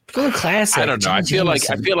 Classic. I don't know. I feel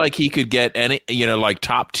like he could get any, like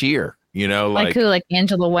top tier. Like who? Like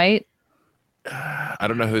Angela White. I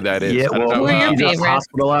don't know who that is. Yeah, well, who are your favorites?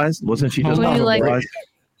 Hospitalized? Wasn't she just hospitalized?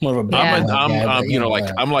 More of a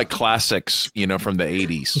I'm like classics, from the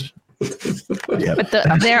 80s. Yeah.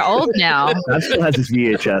 But they're old now. That still has his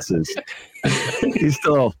VHSs. He's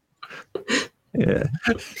still, yeah.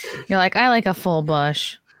 You're like, I like a full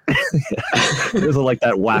bush. There's like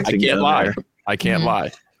that waxing. I can't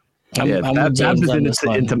lie. Babs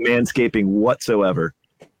isn't into manscaping whatsoever.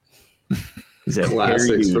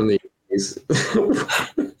 Classics from the 80s.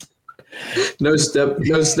 No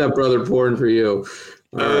stepbrother porn for you.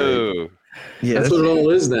 Oh, yeah, that's what it all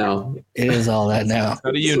is now. It is all that now.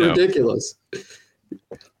 How do you know? Ridiculous.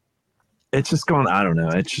 It's just going. I don't know.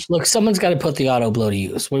 It's just look. Someone's got to put the auto blow to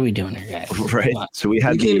use. What are we doing here, guys? Right. So we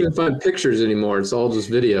had. You can't even find pictures anymore. It's all just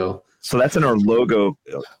video. So that's in our logo,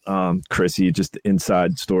 Chrissie. Just the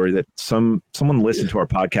inside story that someone listened to our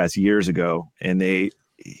podcast years ago, and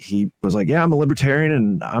he was like, "Yeah, I'm a libertarian,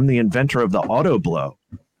 and I'm the inventor of the auto blow,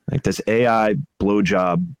 like this AI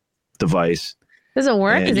blowjob device." Does it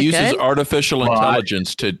work? It uses artificial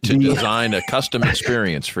intelligence to design a custom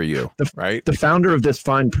experience for you, right? The founder of this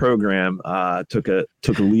fine program took a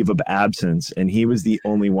leave of absence, and he was the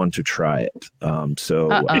only one to try it.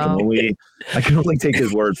 So I can only take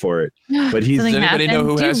his word for it. But does anybody know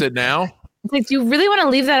who has it now? Like, do you really want to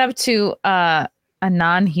leave that up to a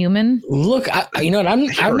non-human? Look, you know what?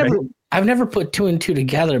 I've never put two and two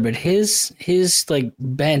together, but his like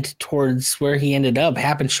bent towards where he ended up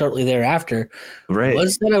happened shortly thereafter. Right?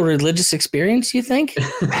 Was that a religious experience? You think?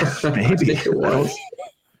 Maybe it was.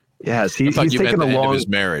 Yes, he's taken a long. Of his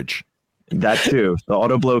marriage. That too. The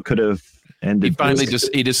auto blow could have ended. He finally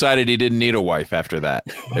he decided he didn't need a wife after that.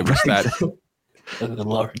 It was that. Oh, good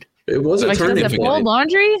Lord. It was a turning point. Fold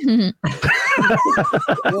laundry.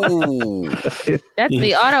 That's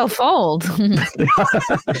the auto fold.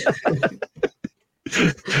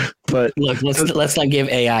 But look, let's not give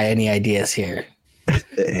AI any ideas here.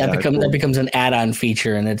 That becomes an add-on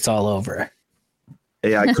feature, and it's all over.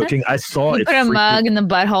 AI cooking. I saw you it. Put a mug in the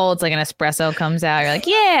butthole. It's like an espresso comes out. You're like,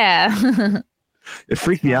 yeah. It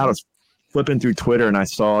freaked me out. I was flipping through Twitter, and I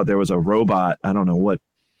saw there was a robot. I don't know what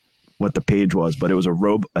the page was, but it was a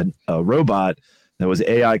robot that was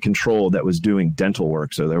AI controlled that was doing dental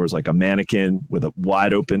work. So there was like a mannequin with a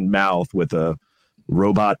wide open mouth with a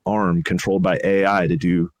robot arm controlled by AI to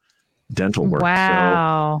do dental work.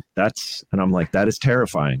 Wow. So and I'm like, that is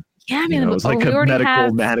terrifying. Yeah, I mean, it was like a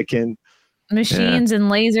medical mannequin. Machines and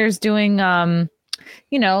lasers doing, like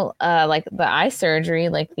the eye surgery,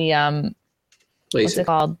 like the LASIK. What's it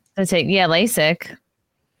called? LASIK.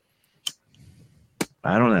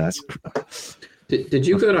 I don't know. Did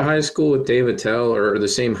you go to high school with Dave Attell or the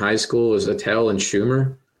same high school as Attell and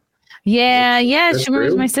Schumer? Yeah. Schumer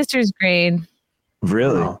was my sister's grade.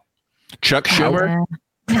 Really? Wow. Chuck Schumer?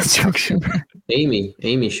 Yes, Chuck Schumer. Amy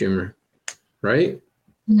Schumer, right?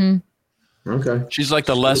 Mm-hmm. Okay. She's like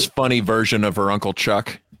the less funny version of her Uncle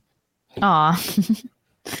Chuck. Aw.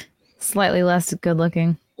 Slightly less good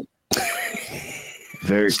looking.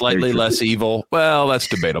 Very slightly less evil. Well, that's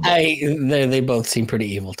debatable. They both seem pretty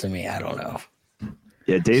evil to me. I don't know.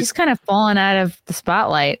 Yeah, she's kind of fallen out of the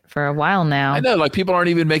spotlight for a while now. I know, like people aren't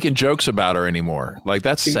even making jokes about her anymore. Like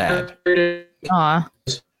that's sad. Aw.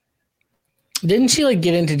 Didn't she like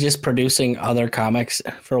get into just producing other comics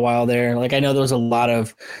for a while there? Like I know there was a lot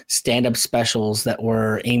of stand-up specials that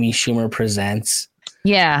were Amy Schumer Presents.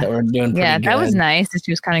 Yeah. That were doing pretty good. That was nice that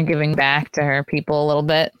she was kind of giving back to her people a little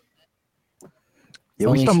bit. Yeah,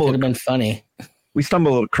 we stumbled. Have been funny. We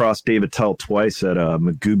stumbled across Dave Attell twice at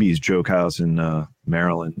Magooby's Joke House in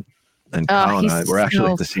Maryland, and Colin and I were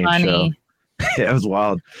actually at the same show. Yeah, it was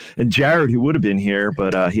wild. And Jared, who would have been here,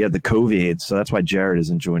 but he had the COVID, so that's why Jared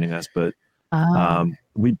isn't joining us. But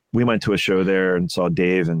we went to a show there and saw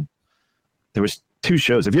Dave, and there was 2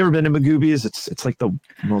 shows. Have you ever been to Magooby's? It's like the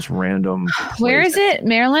most random place. Where is it?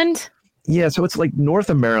 Maryland? Yeah, so it's like north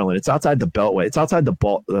of Maryland. It's outside the Beltway. It's outside the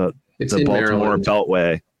Baltimore Maryland.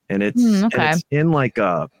 Beltway, and it's in like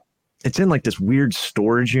this weird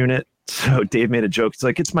storage unit. So Dave made a joke. It's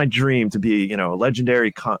like, it's my dream to be, a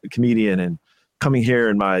legendary comedian and coming here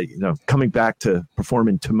and coming back to perform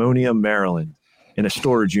in Timonium, Maryland, in a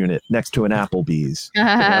storage unit next to an Applebee's.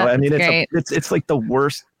 I mean, it's like the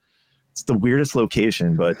worst. It's the weirdest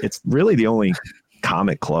location, but it's really the only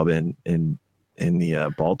comic club in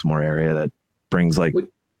the Baltimore area that brings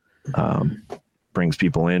brings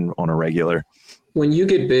people in on a regular. When you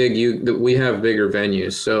get big, we have bigger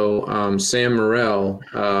venues. So Sam Morrell,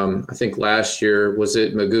 I think last year, was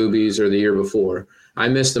it Magooby's or the year before? I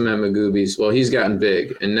missed him at Magooby's. Well, he's gotten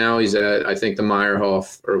big, and now he's at, I think, the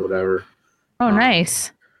Meyerhoff or whatever. Oh,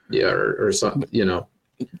 nice. Yeah, or something.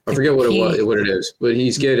 I forget what it is, but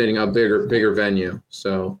he's getting a bigger venue.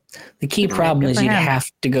 So the key problem is you'd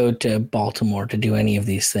have to go to Baltimore to do any of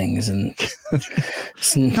these things, and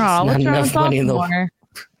it's not enough money in the world.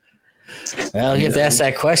 Well, you have to ask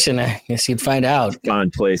that question. I guess you'd find out.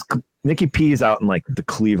 Fine place. Nikki P is out in like the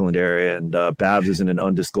Cleveland area, and Babs is in an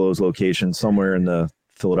undisclosed location somewhere in the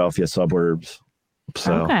Philadelphia suburbs.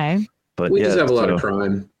 So, okay, but we just have a lot of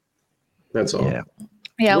crime. That's all. Yeah.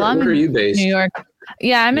 Well, where are you based? New York.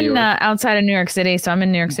 Yeah, I'm in outside of New York City, so I'm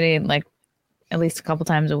in New York City like at least a couple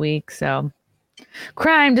times a week. So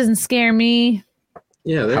crime doesn't scare me.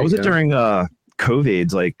 Yeah, how was it during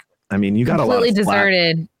COVID's? Like, I mean, you got completely a lot of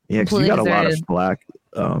deserted. Yeah, because you got a lot of flack,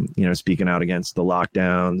 speaking out against the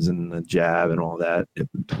lockdowns and the jab and all that.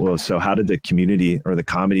 So how did the community or the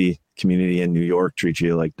comedy community in New York treat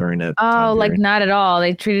you like during that? Oh, like not at all.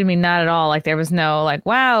 They treated me not at all. Like there was no like,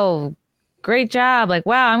 wow, great job. Like,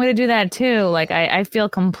 wow, I'm going to do that too. Like I feel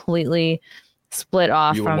completely split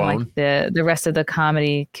off You from alone? like the rest of the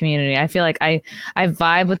comedy community. I feel like I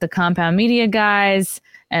vibe with the Compound Media guys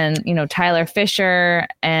and, you know, Tyler Fisher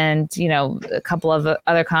and, you know, a couple of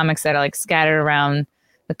other comics that are like scattered around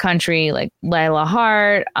the country, like Layla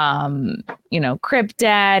Hart, you know, Crip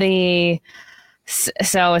Daddy.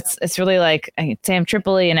 So it's really like Sam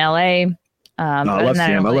Tripoli in LA. I love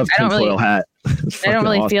Sam. I love tinfoil hat. I don't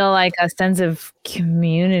really feel like a sense of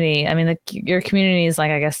community. I mean, your community is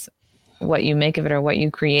like, I guess, what you make of it or what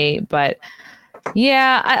you create. But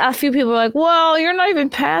yeah, a few people are like, well, you're not even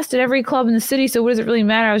passed at every club in the city, so what does it really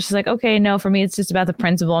matter? I was just like, okay, no, for me, it's just about the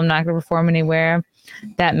principle. I'm not going to perform anywhere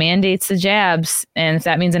that mandates the jabs. And if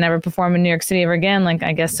that means I never perform in New York City ever again, like,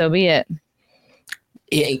 I guess so be it.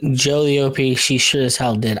 Yeah, Joe the OP, she sure as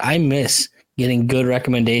hell did. I miss getting good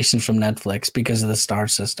recommendations from Netflix because of the star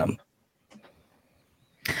system.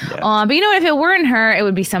 Yeah. But you know what? If it weren't her, it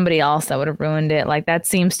would be somebody else that would have ruined it. Like, that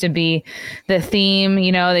seems to be the theme.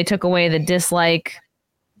 You know, they took away the dislike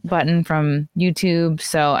button from YouTube.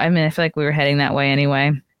 So, I mean, I feel like we were heading that way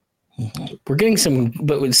anyway. We're getting some,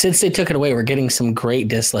 but since they took it away, we're getting some great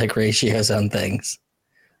dislike ratios on things.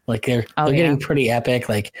 Like they're getting pretty epic,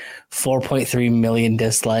 like 4.3 million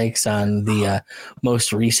dislikes on the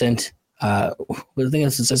most recent. I think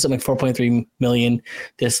it's something like 4.3 million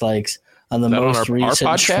dislikes on the most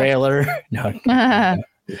recent trailer. No,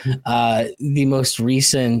 the most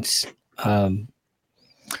recent, the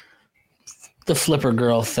Flipper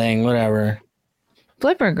Girl thing, whatever.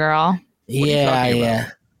 Flipper Girl. Yeah.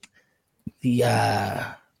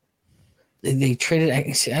 They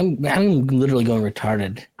traded. I'm literally going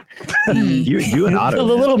retarded. You and Otto.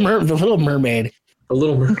 The Little Mermaid. A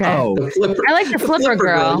little more. Okay. Oh, I like the Flipper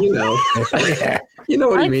Girl. You know, you know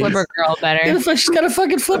what I he like means. Flipper Girl better. She's got a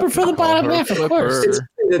fucking flipper for the bottom half, of course.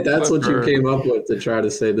 That's what you came up with to try to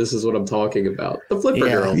say. This is what I'm talking about. The Flipper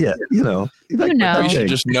Girl. Yeah, you know. You should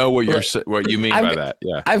just know what you mean by that.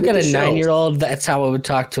 Yeah. I've got a 9-year-old. That's how I would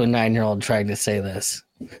talk to a 9-year-old trying to say this.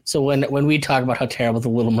 So when we talk about how terrible the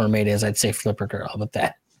Little Mermaid is, I'd say Flipper Girl. With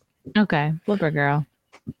that. Okay, Flipper Girl.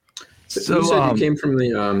 So you said you came from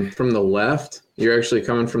the left. You're actually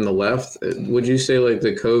coming from the left. Would you say like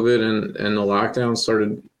the COVID and the lockdown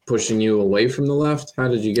started pushing you away from the left? How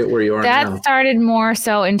did you get where you are now? That started more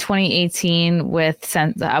so in 2018 with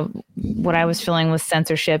what I was feeling was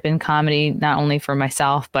censorship in comedy, not only for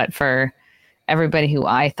myself, but for everybody who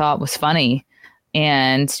I thought was funny.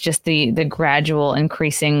 And just the gradual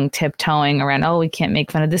increasing tiptoeing around, we can't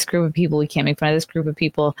make fun of this group of people. We can't make fun of this group of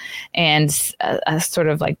people. And a sort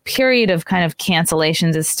of like period of kind of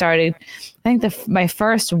cancellations. It started, I think my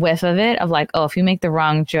first whiff of it, of like, if you make the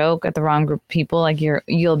wrong joke at the wrong group of people, like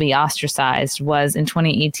you'll be ostracized, was in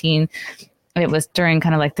 2018. It was during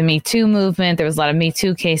kind of like the Me Too movement. There was a lot of Me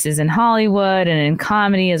Too cases in Hollywood and in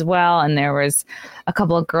comedy as well. And there was a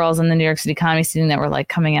couple of girls in the New York City comedy scene that were like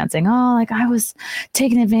coming out saying, like I was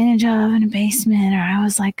taken advantage of in a basement, or I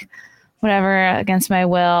was like whatever against my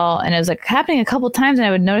will. And it was like happening a couple of times. And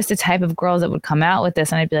I would notice the type of girls that would come out with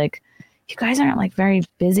this. And I'd be like, you guys aren't like very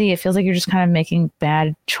busy. It feels like you're just kind of making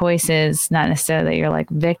bad choices, not necessarily that you're like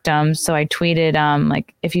victims. So I tweeted,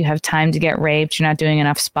 like, if you have time to get raped, you're not doing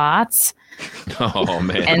enough spots. Oh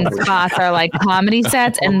man! And spots are like comedy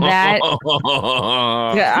sets, and that the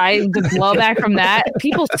blowback from that,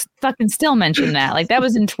 people fucking still mention that. Like that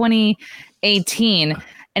was in 2018,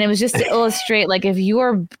 and it was just to illustrate, like, if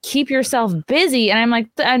you keep yourself busy. And I'm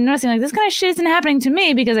noticing like this kind of shit isn't happening to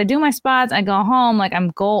me because I do my spots, I go home, like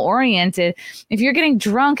I'm goal oriented. If you're getting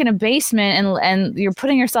drunk in a basement and you're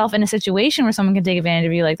putting yourself in a situation where someone can take advantage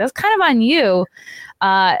of you, like that's kind of on you.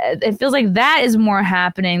 It feels like that is more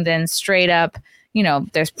happening than straight up,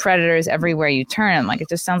 there's predators everywhere you turn. Like, it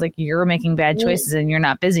just sounds like you're making bad choices and you're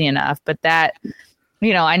not busy enough. But that,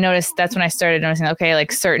 I noticed, that's when I started noticing, okay,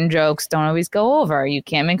 like certain jokes don't always go over. You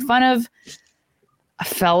can't make fun of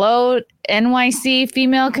fellow NYC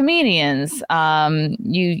female comedians. The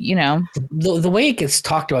way it gets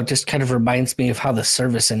talked about just kind of reminds me of how the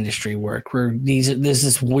service industry work, where there's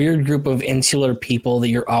this weird group of insular people that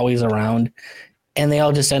you're always around. And they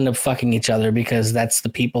all just end up fucking each other because that's the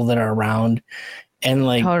people that are around. And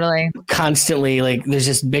like totally constantly, like there's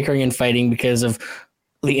just bickering and fighting because of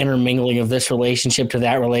the intermingling of this relationship to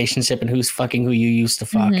that relationship and who's fucking who you used to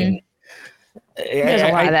fuck. Mm-hmm. And there's a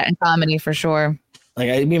lot of that in comedy for sure.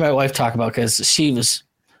 Like me and my wife talk about, because she was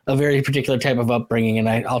a very particular type of upbringing. And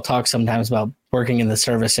I'll talk sometimes about working in the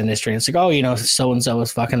service industry. It's like, so-and-so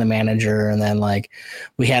was fucking the manager. And then like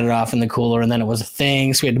we had it off in the cooler and then it was a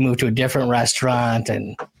thing. So we had to move to a different restaurant.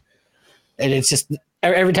 And it's just,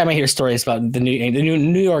 every time I hear stories about the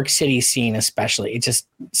New York City scene, especially, it just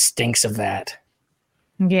stinks of that.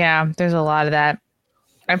 Yeah, there's a lot of that.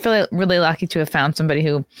 I feel really lucky to have found somebody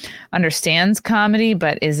who understands comedy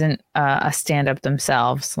but isn't a stand-up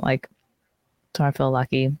themselves. Like, so I feel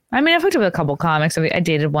lucky. I mean, I've hooked up with a couple comics. I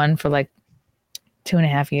dated one for like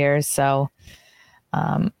 2.5 years, so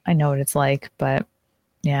I know what it's like. But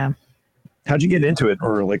yeah. How'd you get into it,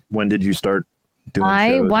 or like when did you start doing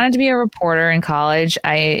shows? Wanted to be a reporter in college.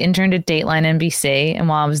 I interned at Dateline NBC, and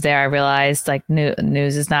while I was there, I realized like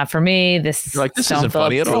news is not for me. This isn't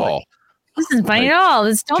funny at all. This isn't funny at all.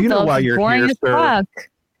 This Stone Phillips is boring as fuck.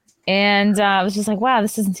 And I was just like, wow,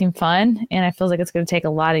 this doesn't seem fun. And I feel like it's going to take a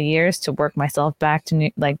lot of years to work myself back to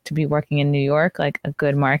to be working in New York, like a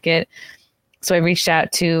good market. So I reached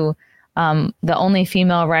out to the only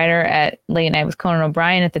female writer at Late Night with Conan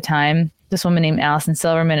O'Brien at the time, this woman named Allison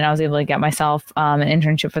Silverman, and I was able to get myself an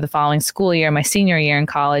internship for the following school year, my senior year in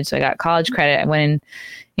college. So I got college credit. I went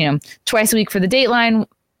in, twice a week for the Dateline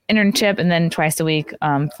internship, and then twice a week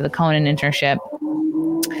for the Conan internship.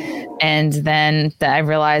 And then I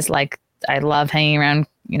realized like I love hanging around,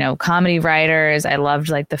 comedy writers. I loved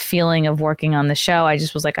like the feeling of working on the show. I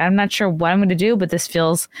just was like, I'm not sure what I'm going to do, but this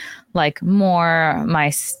feels like more my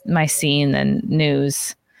scene than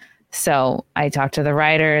news. So I talked to the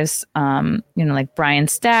writers, like Brian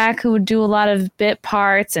Stack, who would do a lot of bit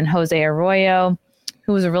parts, and Jose Arroyo,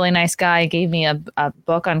 who was a really nice guy, gave me a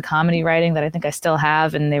book on comedy writing that I think I still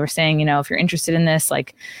have. And they were saying, if you're interested in this,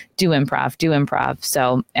 like do improv.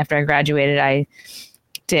 So after I graduated, I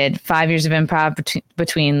did 5 years of improv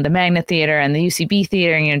between the Magnet Theater and the UCB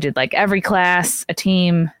Theater, and, did like every class a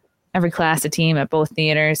team at both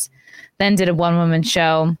theaters. Then did a one-woman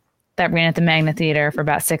show that ran at the Magnet Theater for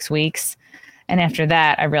about 6 weeks. And after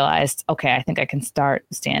that, I realized, okay, I think I can start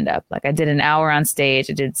stand-up. Like I did an hour on stage.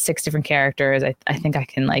 I did 6 different characters. I think I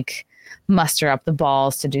can like muster up the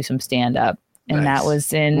balls to do some stand-up. And That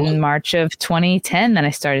was in March of 2010 that I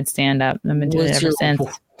started stand-up. I've been doing it ever since.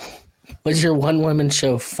 Was your one-woman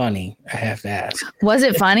show funny? I have to ask. Was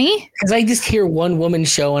it funny? Because I just hear one-woman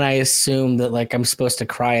show and I assume that like I'm supposed to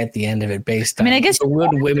cry at the end of it based on I guess the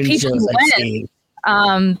one-woman shows I've seen.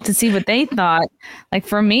 To see what they thought. Like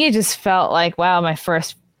for me, it just felt like, wow, my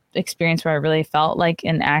first experience where I really felt like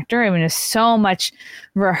an actor. I mean, there's so much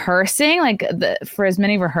rehearsing, like for as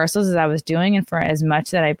many rehearsals as I was doing and for as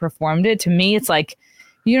much that I performed it, to me, it's like,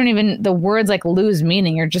 you don't even, the words like lose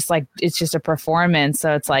meaning. You're just like, it's just a performance.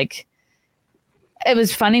 So it's like, it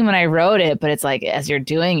was funny when I wrote it, but it's like, as you're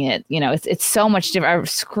doing it, it's so much different. A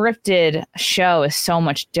scripted show is so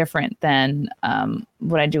much different than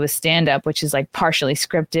what I do with stand-up, which is like partially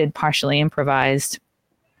scripted, partially improvised.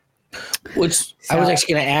 Which I was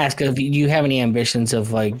actually going to ask, if you have any ambitions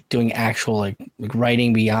of like doing actual like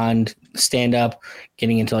writing beyond stand-up,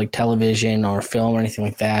 getting into like television or film or anything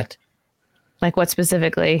like that? Like what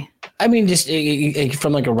specifically? I mean, just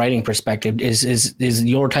from like a writing perspective, is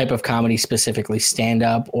your type of comedy specifically stand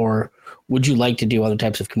up, or would you like to do other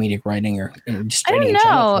types of comedic writing or just I don't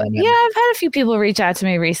know. Yeah, I've had a few people reach out to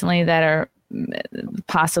me recently that are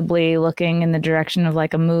possibly looking in the direction of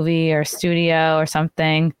like a movie or studio or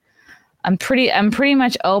something. I'm pretty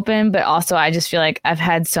much open, but also I just feel like I've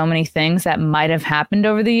had so many things that might have happened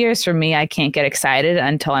over the years. For me, I can't get excited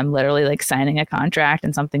until I'm literally like signing a contract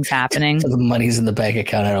and something's happening. So the money's in the bank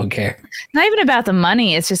account. I don't care. Not even about the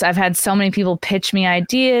money. It's just I've had so many people pitch me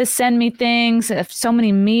ideas, send me things, so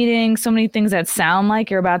many meetings, so many things that sound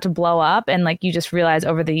like you're about to blow up. And like you just realize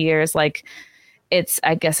over the years, like it's,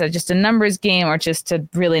 I guess, just a numbers game, or just to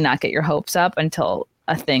really not get your hopes up until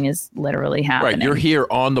a thing is literally happening. Right. You're here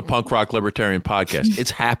on the Punk Rock Libertarian Podcast.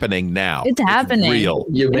 It's happening now. It's happening. Real.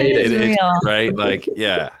 You made it. It's real. Right. Like,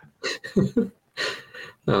 yeah.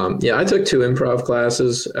 Yeah, I took 2 improv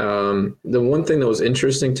classes. The one thing that was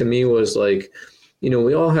interesting to me was like,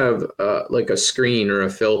 we all have like a screen or a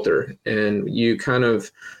filter, and you kind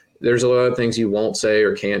of, there's a lot of things you won't say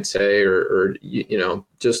or can't say, or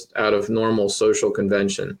just out of normal social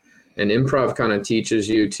convention. And improv kind of teaches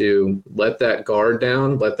you to let that guard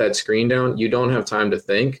down, let that screen down. You don't have time to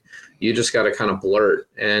think. You just got to kind of blurt,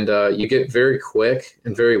 and you get very quick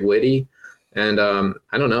and very witty. And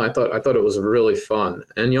I don't know. I thought it was really fun,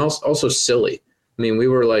 and you also silly. I mean, we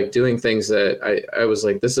were like doing things that I was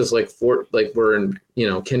like, this is like we're in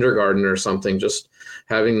kindergarten or something, just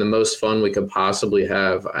having the most fun we could possibly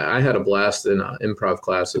have. I had a blast in improv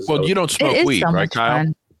classes. Well, you don't smoke weed, right, Kyle?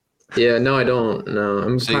 Fun. Yeah, no, I don't. No,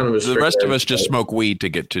 I'm kind of the rest of us just smoke weed to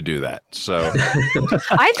get to do that. So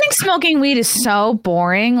I think smoking weed is so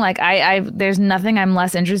boring. Like I there's nothing I'm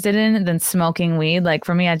less interested in than smoking weed. Like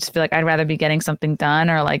for me, I just feel like I'd rather be getting something done,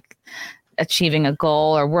 or like achieving a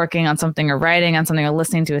goal or working on something or writing on something or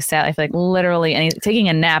listening to a set. I feel like literally taking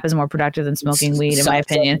a nap is more productive than smoking weed, in my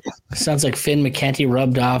opinion. Sounds like Finn McKenty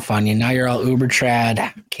rubbed off on you. Now you're all uber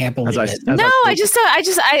trad. Can't believe it.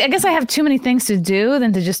 I guess I have too many things to do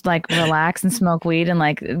than to just like relax and smoke weed and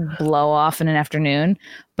like blow off in an afternoon.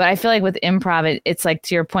 But I feel like with improv, it's like,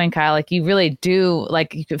 to your point, Kyle, like you really do,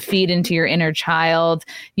 like you could feed into your inner child.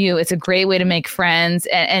 It's a great way to make friends.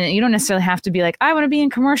 And you don't necessarily have to be like, I want to be in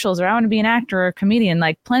commercials or I want to be an actor or a comedian.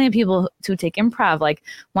 Like plenty of people who take improv, like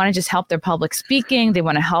want to just help their public speaking. They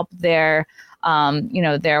want to help their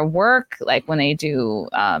their work, like when they do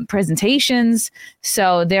presentations.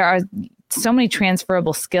 So there are so many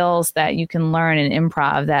transferable skills that you can learn in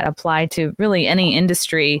improv that apply to really any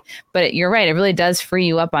industry. But you're right, it really does free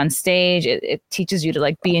you up on stage. It teaches you to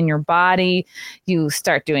like be in your body. You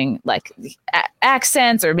start doing like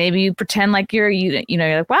accents, or maybe you pretend like you're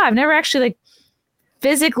like, wow, I've never actually like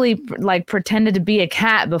physically like pretended to be a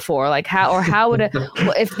cat before. Like how would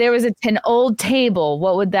if there was an old table,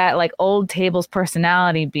 what would that like old table's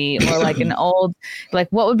personality be? Or like an old, like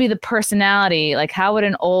what would be the personality? Like how would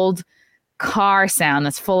an old car sound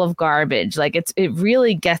that's full of garbage? Like it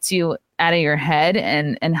really gets you out of your head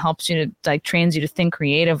and helps you to like trains you to think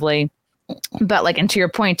creatively. But like, and to your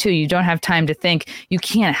point too, you don't have time to think. You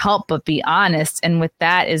can't help but be honest. And with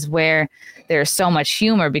that is where there's so much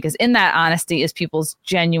humor, because in that honesty is people's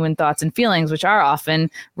genuine thoughts and feelings, which are often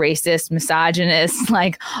racist, misogynist,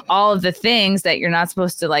 like all of the things that you're not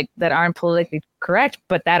supposed to like, that aren't politically correct,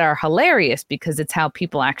 but that are hilarious because it's how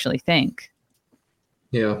people actually think.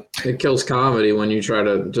 Yeah, it kills comedy when you try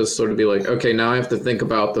to just sort of be like, okay, now I have to think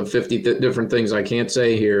about the 50 different things I can't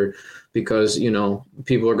say here because,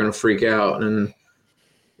 people are going to freak out. And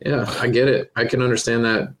yeah, I get it. I can understand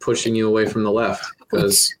that pushing you away from the left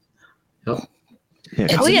because, kind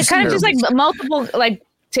of just like multiple, like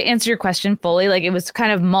to answer your question fully, like it was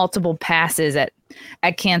kind of multiple passes at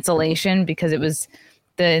cancellation, because it was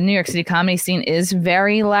the New York City comedy scene is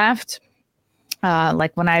very left.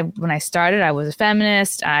 Like when I started, I was a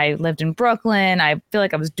feminist. I lived in Brooklyn. I feel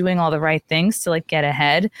like I was doing all the right things to like get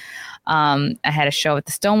ahead. I had a show at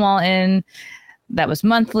the Stonewall Inn that was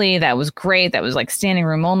monthly. That was great. That was like standing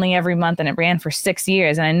room only every month, and it ran for 6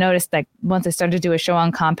 years. And I noticed that once I started to do a show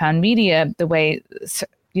on Compound Media, the way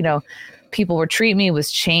people were treating me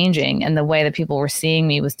was changing, and the way that people were seeing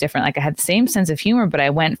me was different. Like I had the same sense of humor, but I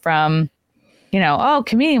went from, oh,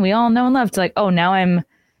 comedian we all know and love, to like, oh, now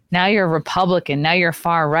you're a Republican. Now you're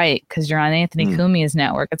far right because you're on Anthony Cumia's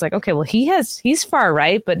network. It's like, okay, well, he's far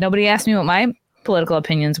right, but nobody asked me what my political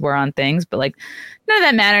opinions were on things. But like, none of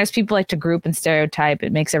that matters. People like to group and stereotype.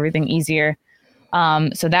 It makes everything easier.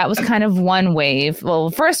 So that was kind of one wave. Well,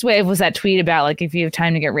 the first wave was that tweet about like, if you have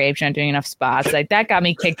time to get raped, you're not doing enough spots. Like that got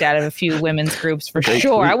me kicked out of a few women's groups for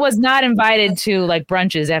sure. I was not invited to like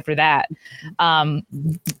brunches after that. And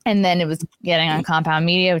then it was getting on Compound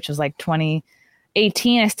Media, which was like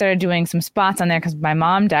 2018. I started doing some spots on there because my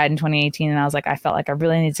mom died in 2018, and I was like, I felt like I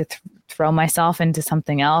really need to throw myself into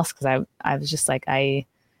something else, because I was just like, there's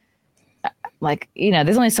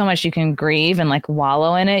only so much you can grieve and like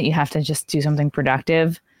wallow in it. You have to just do something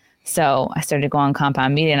productive. So I started to go on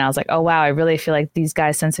Compound Media, and I was like, oh wow, I really feel like these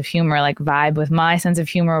guys' sense of humor like vibe with my sense of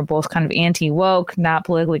humor. We're both kind of anti-woke, not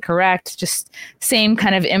politically correct, just same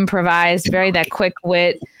kind of improvised, very that quick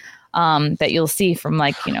wit that you'll see from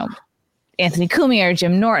like Anthony Cumia or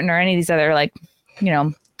Jim Norton or any of these other like,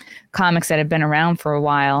 comics that have been around for a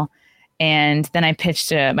while. And then I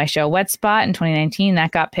pitched my show Wet Spot in 2019.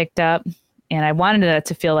 That got picked up. And I wanted that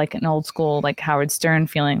to feel like an old school, like Howard Stern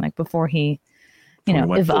feeling, like before he,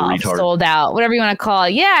 evolved, sold out, whatever you want to call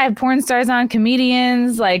it. Yeah, I have porn stars on,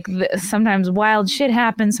 comedians. Like sometimes wild shit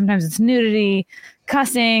happens. Sometimes it's nudity,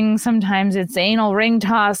 cussing. Sometimes it's anal ring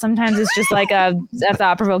toss. Sometimes it's just like a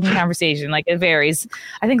thought-provoking conversation. Like it varies.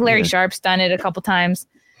 I think Larry Sharp's done it a couple times.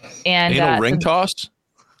 And anal ring toss?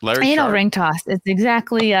 Anal ring toss. It's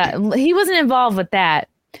exactly. He wasn't involved with that.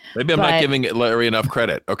 Maybe I'm not giving Larry enough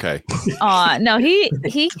credit. Okay. No, he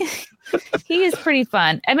is pretty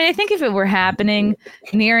fun. I mean, I think if it were happening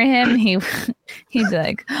near him, he's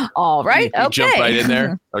like, all right, okay. Jump right in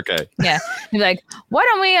there. Okay. Yeah. He's like, why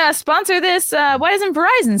don't we sponsor this? Why doesn't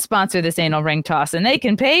Verizon sponsor this anal ring toss, and they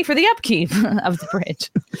can pay for the upkeep of the bridge?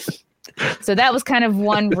 So that was kind of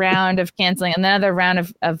one round of canceling. And the other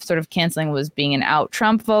round of sort of canceling was being an out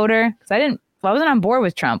Trump voter. Because I wasn't on board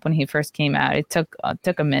with Trump when he first came out. It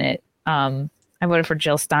took a minute. I voted for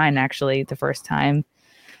Jill Stein actually the first time.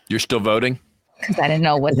 You're still voting? Because I didn't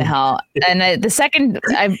know what the hell. And the second,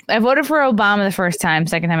 I voted for Obama the first time.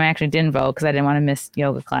 Second time I actually didn't vote because I didn't want to miss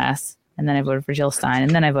yoga class. And then I voted for Jill Stein.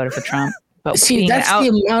 And then I voted for Trump. See, that's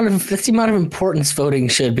the amount of importance voting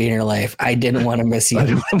should be in your life. I didn't want to miss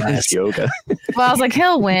yoga. Well, I was like,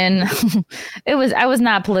 he'll win. I was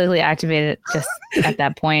not politically activated just at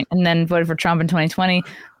that point, and then voted for Trump in 2020.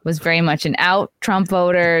 Was very much an out Trump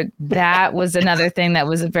voter. That was another thing that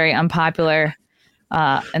was very unpopular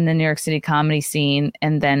in the New York City comedy scene.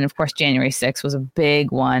 And then, of course, January 6th was a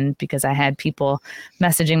big one because I had people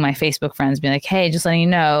messaging my Facebook friends being like, hey, just letting you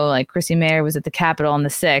know, like Chrissie Mayr was at the Capitol on the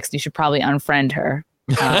 6th. You should probably unfriend her.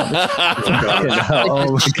 People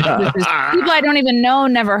I don't even know,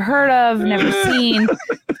 never heard of, never seen,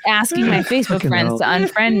 asking my Facebook friends to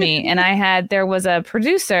unfriend me. And there was a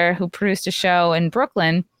producer who produced a show in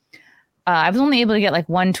Brooklyn. I was only able to get like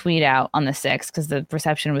one tweet out on the 6th because the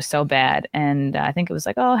reception was so bad. And I think it was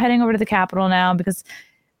like, heading over to the Capitol now, because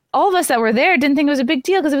all of us that were there didn't think it was a big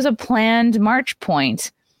deal because it was a planned march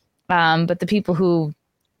point. But the people who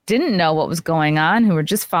didn't know what was going on, who were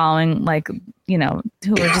just following,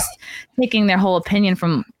 who were just taking their whole opinion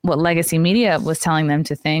from what legacy media was telling them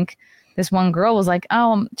to think. This one girl was like,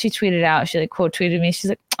 she tweeted out, she like quote tweeted me. She's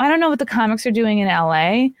like, I don't know what the comics are doing in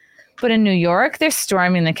LA, but in New York, they're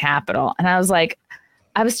storming the Capitol. And I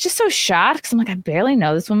was just so shocked because I'm like, I barely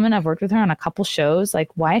know this woman. I've worked with her on a couple shows. Like,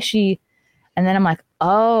 why is she? And then I'm like,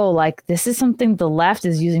 this is something the left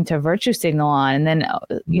is using to virtue signal on. And then,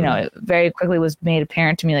 it very quickly was made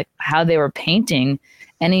apparent to me, like how they were painting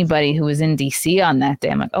anybody who was in DC on that day.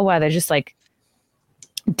 I'm like, oh, wow, they're just like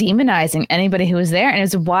demonizing anybody who was there. And it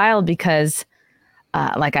was wild because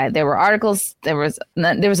there were articles, there was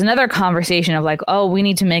another conversation of like, we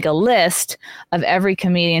need to make a list of every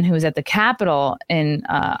comedian who was at the Capitol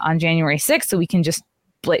on January 6th so we can just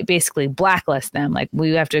basically blacklist them. Like,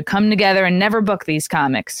 we have to come together and never book these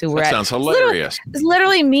comics who were sounds hilarious. It's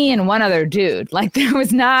literally me and one other dude. Like, there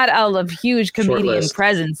was not a huge comedian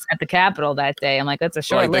presence at the Capitol that day. I'm like, that's a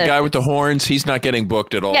short list. The guy with the horns, he's not getting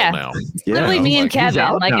booked at all now. Yeah, literally me and Kevin.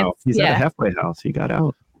 He's at a halfway house. He got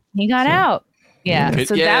out. Out. Yeah.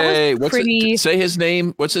 So that was pretty. Say his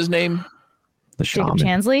name. What's his name? The shaman. Jacob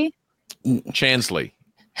Chansley. Chansley.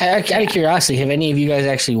 Out of curiosity, have any of you guys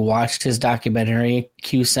actually watched his documentary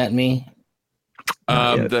Q sent me?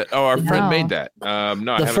 Our friend made that.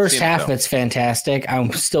 No, the first half of it's fantastic.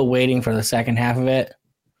 I'm still waiting for the second half of it.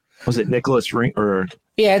 Was it Nicholas Ring or?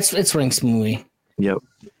 Yeah, it's Rink's movie. Yep.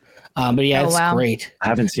 But yeah, it's great. I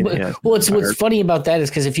haven't seen it yet. Well, what's funny about that is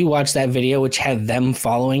because if you watch that video, which had them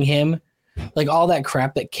following him, like all that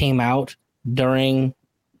crap that came out during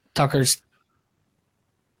Tucker's.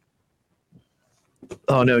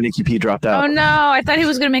 Oh no, Nikki P dropped out. Oh no, I thought he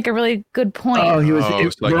was going to make a really good point. Oh, he was.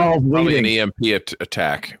 We're all probably an EMP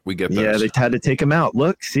attack. We get those. Yeah, they had to take him out.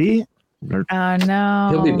 Look, see. Oh no,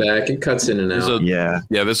 he'll be back. It cuts in and out. There's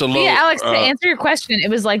a low. Yeah, Alex, to answer your question, it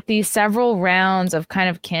was like these several rounds of kind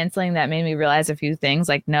of canceling that made me realize a few things.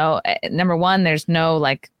 Like, no, number one, there's no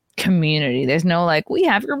like community. There's no like, we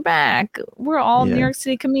have your back. We're all New York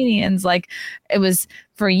City comedians. Like, it was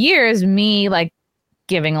for years me like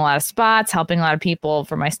giving a lot of spots, helping a lot of people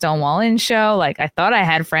for my Stonewall Inn show. Like, I thought I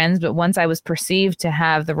had friends, but once I was perceived to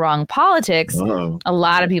have the wrong politics, a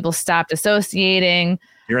lot of people stopped associating.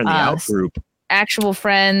 You're in the out group. Actual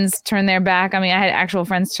friends turned their back on me. I had actual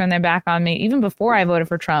friends turn their back on me even before I voted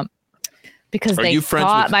for Trump because are you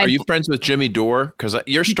friends with Jimmy Dore? Because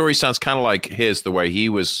your story sounds kind of like his, the way he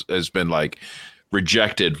has been like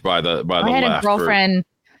rejected by the left. I had a girlfriend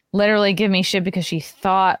literally give me shit because she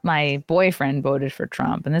thought my boyfriend voted for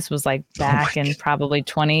Trump. And this was like back in probably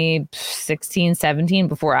 2016, 17,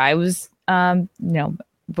 before I was,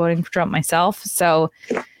 voting for Trump myself. So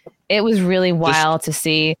it was really wild to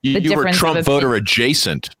see the difference. You were Trump voter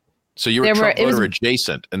adjacent. So you were Trump voter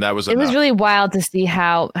adjacent, and that was enough. It was really wild to see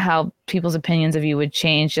how people's opinions of you would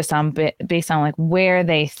change just based on like where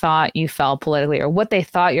they thought you fell politically or what they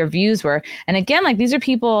thought your views were. And again, like these are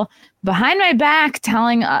people behind my back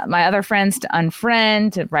telling my other friends to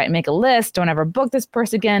unfriend, to make a list, don't ever book this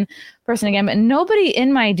person again. But nobody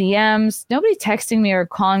in my DMs, nobody texting me or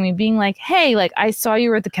calling me being like, hey, like I saw you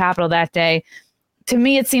were at the Capitol that day. To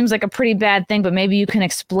me, it seems like a pretty bad thing, but maybe you can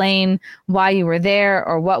explain why you were there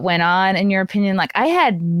or what went on in your opinion. Like I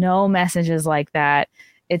had no messages like that.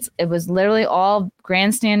 It was literally all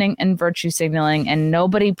grandstanding and virtue signaling and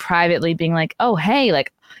nobody privately being like, oh, hey,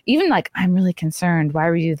 like even like, I'm really concerned. Why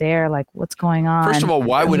were you there? Like, what's going on? First of all,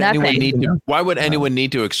 why would anyone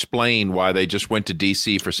need to explain why they just went to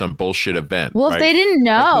DC for some bullshit event? Well, right? if they didn't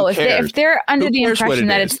know, like, if they're under the impression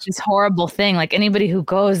that it's this horrible thing, like anybody who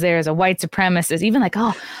goes there is a white supremacist, even like,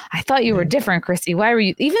 oh, I thought you were different, Chrissie. Why were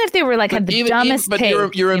you? Even if they were like had the dumbest take,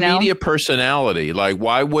 but you're a media personality. Like,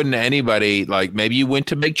 why wouldn't anybody, like, maybe you went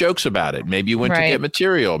to make jokes about it. Maybe you went to get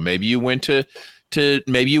material. Maybe you went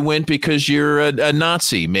maybe you went because you're a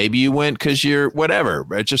Nazi. Maybe you went because you're whatever.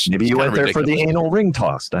 Maybe you went there for the anal ring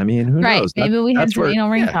toss. I mean, who knows? Maybe we had the anal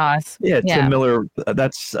ring toss. Yeah, Tim Miller.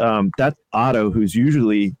 That's Otto, who's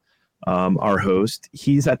usually our host.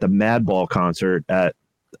 He's at the Madball concert at,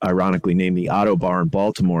 ironically named the Otto Bar in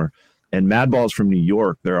Baltimore. And Madball's from New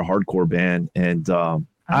York. They're a hardcore band, and I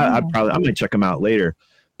might check them out later.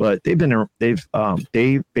 But they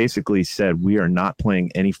basically said we are not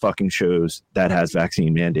playing any fucking shows that has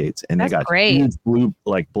vaccine mandates, and they got huge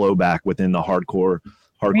blowback within the hardcore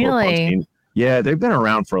punk scene. Yeah, they've been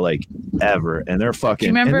around for like ever, and they're fucking.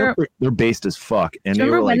 Remember, they're based as fuck. And do you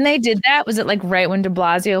remember when they did that? Was it like right when De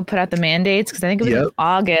Blasio put out the mandates? Because I think it was in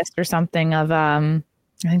August or something of I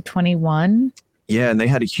think 21. Yeah, and they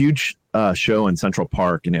had a huge show in Central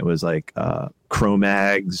Park, and it was like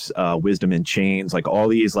Cro-Mags, Wisdom in Chains, like all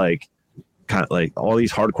these like kind of like all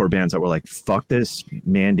these hardcore bands that were like, fuck this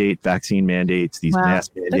mandate, vaccine mandates, these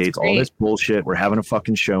mask mandates, all this bullshit. We're having a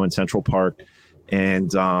fucking show in Central Park.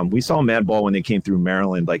 And we saw Madball when they came through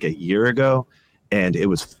Maryland like a year ago, and it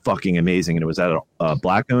was fucking amazing. And it was at a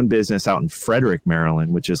black-owned business out in Frederick,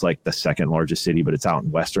 Maryland, which is like the second largest city, but it's out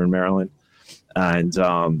in Western Maryland. And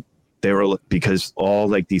they were, because all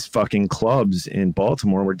like these fucking clubs in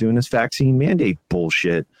Baltimore were doing this vaccine mandate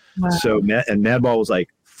bullshit. Wow. So Madball was like,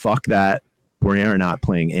 fuck that. We're not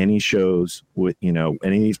playing any shows with, any of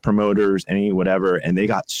these promoters, any whatever. And they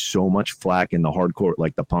got so much flack in the hardcore,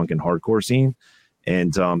 like the punk and hardcore scene.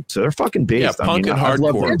 And so they're fucking based. Yeah, punk and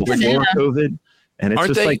hardcore before COVID. And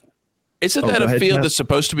it's isn't that a field that's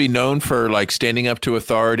supposed to be known for like standing up to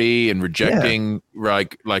authority and rejecting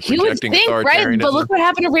like rejecting authoritarianism? Right? But look what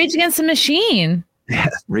happened to Rage Against the Machine. Yeah,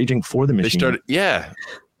 raging for the machine.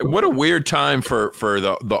 What a weird time for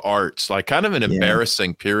the arts, like kind of an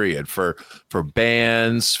embarrassing period for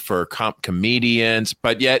bands, for comedians.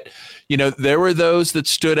 But yet, there were those that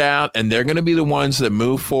stood out, and they're going to be the ones that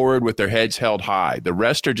move forward with their heads held high. The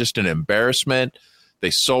rest are just an embarrassment.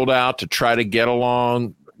 They sold out to try to get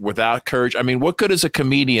along without courage. I mean, what good is a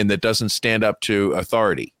comedian that doesn't stand up to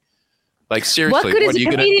authority? Like, seriously, what good is a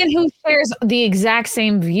comedian who shares the exact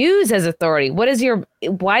same views as authority?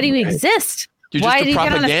 Why do you exist? You're just a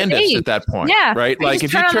propagandist at that point, right? Like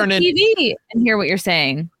if you turn in TV and hear what you're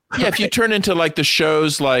saying. Yeah, if you turn into like the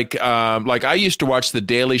shows like I used to watch The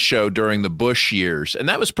Daily Show during the Bush years, and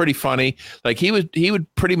that was pretty funny. Like he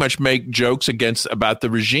would pretty much make jokes about the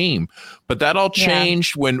regime, but that all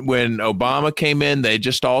changed when Obama came in. They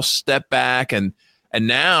just all stepped back, and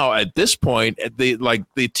now at this point, the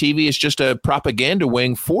TV is just a propaganda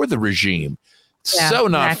wing for the regime.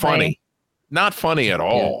 Not funny. Not funny at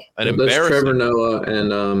all. Yeah. And embarrassing. Trevor Noah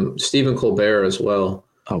and Stephen Colbert as well.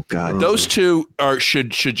 Oh God, those two should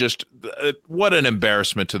just what an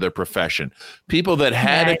embarrassment to their profession. People that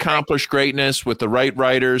had accomplished greatness with the right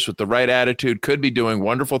writers, with the right attitude, could be doing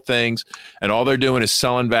wonderful things, and all they're doing is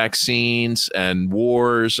selling vaccines and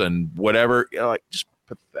wars and whatever. Like, just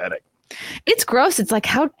pathetic. It's gross. It's like,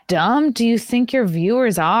 how dumb do you think your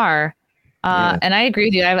viewers are? And I agree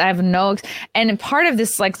with you. I have and part of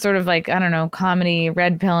this, like, sort of like, I don't know, comedy,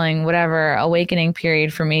 red pilling, whatever, awakening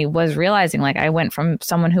period for me was realizing, like, I went from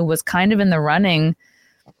someone who was kind of in the running,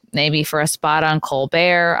 maybe for a spot on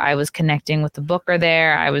Colbert. I was connecting with the booker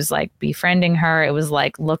there. I was like befriending her. It was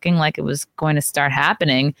like looking like it was going to start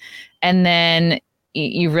happening. And then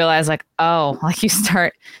you realize, like, oh, like you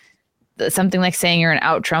start something like saying you're an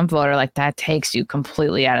out Trump voter, like that takes you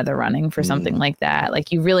completely out of the running for something like that.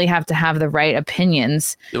 Like, you really have to have the right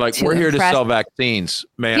opinions. You're like, we're here to sell vaccines,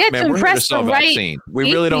 man. We're here to sell vaccines.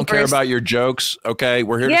 We really don't care about your jokes. Okay.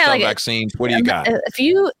 We're here to sell vaccines. What do you got?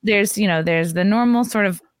 There's the normal sort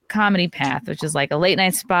of comedy path, which is like a late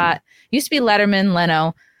night spot. Used to be Letterman,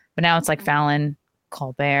 Leno, but now it's like Fallon,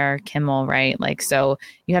 Colbert, Kimmel, right? Like, so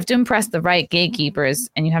you have to impress the right gatekeepers,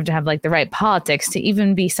 and you have to have like the right politics to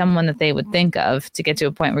even be someone that they would think of to get to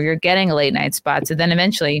a point where you're getting a late night spot. So then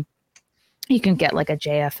eventually you can get like a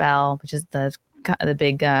JFL, which is the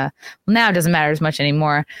big, well, now it doesn't matter as much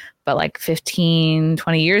anymore, but like 15,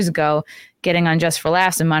 20 years ago, getting on Just for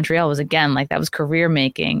Laughs in Montreal was, again, like, that was career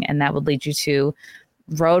making, and that would lead you to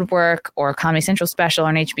road work or a Comedy Central special or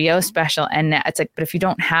an HBO special. And it's like, but if you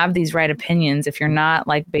don't have these right opinions, if you're not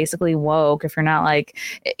like basically woke, if you're not like,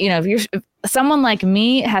 if someone like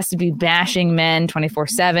me has to be bashing men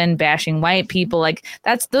 24/7, bashing white people, like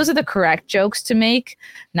those are the correct jokes to make,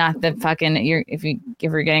 not the fucking if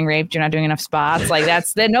you're getting raped, you're not doing enough spots. Like that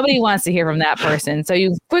nobody wants to hear from that person. So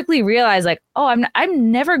you quickly realize like, oh,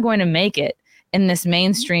 I'm never going to make it in this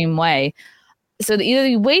mainstream way. So either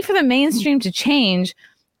you wait for the mainstream to change,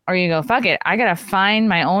 or you go, fuck it, I got to find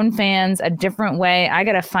my own fans a different way. I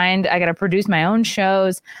got to produce my own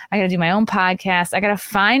shows. I got to do my own podcast. I got to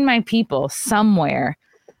find my people somewhere.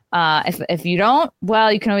 If you don't,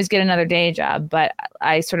 well, you can always get another day job. But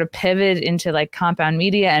I sort of pivoted into like compound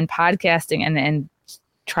media and podcasting and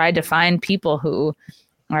tried to find people who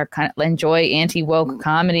are kind of enjoy anti-woke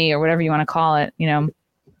comedy or whatever you want to call it,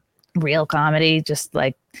 real comedy, just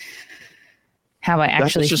like how I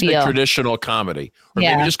actually feel. That's just a traditional comedy. Or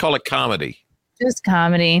maybe just call it comedy. Just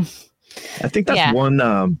comedy. I think that's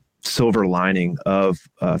one silver lining of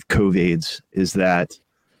COVID's is that,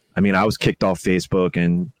 I mean, I was kicked off Facebook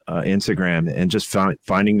and Instagram and just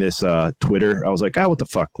finding this Twitter. I was like, what the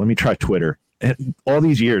fuck? Let me try Twitter. And all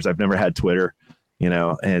these years I've never had Twitter,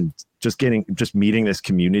 and just meeting this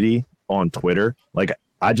community on Twitter. Like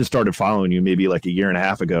I just started following you maybe like a year and a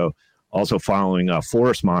half ago. Also following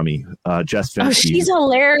Forest Mommy, Jess Finsky. Oh, she's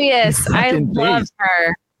hilarious. I love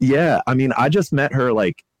her. Yeah. I mean, I just met her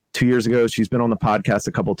like 2 years ago. She's been on the podcast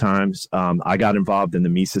a couple of times. I got involved in the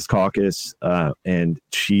Mises Caucus and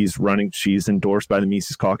she's endorsed by the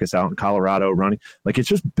Mises Caucus out in Colorado running. Like it's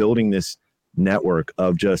just building this network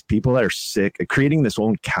of just people that are sick, creating this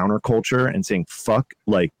own counterculture and saying, fuck,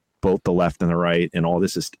 like both the left and the right. And all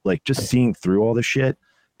this is like just seeing through all this shit.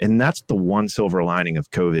 And that's the one silver lining of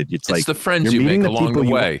COVID. It's like the friends you make along the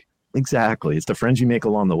way. Exactly. It's the friends you make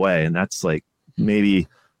along the way. And that's like maybe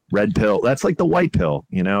red pill. That's like the white pill,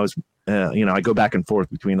 I go back and forth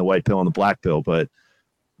between the white pill and the black pill, but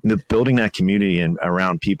building that community and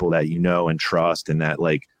around people that and trust and that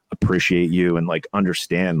like appreciate you and like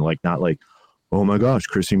understand, like not like, oh my gosh,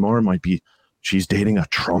 Chrissie Mayr she's dating a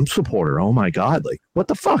Trump supporter. Oh my God. Like, what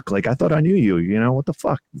the fuck? Like, I thought I knew you, what the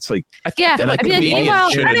fuck? It's like, I'd be like, I don't even know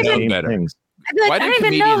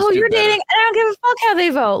who you're dating. And I don't give a fuck how they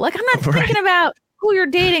vote. Like, I'm not thinking about who you're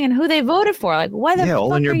dating and who they voted for. Like, why the fuck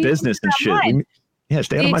all in your business and shit.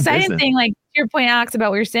 Stay out of my business. The exciting thing, like, to your point, Alex,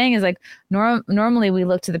 about what you're saying is like, normally we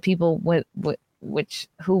look to the people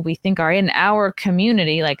who we think are in our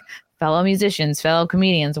community, like fellow musicians, fellow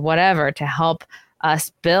comedians, whatever, to help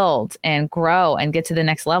us build and grow and get to the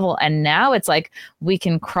next level. And now it's like we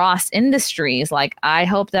can cross industries. Like I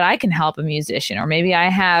hope that I can help a musician, or maybe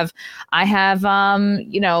I'll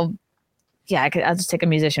just take a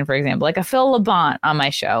musician, for example, like a Phil Labonte on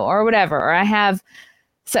my show or whatever. Or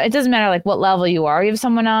so it doesn't matter like what level you are. You have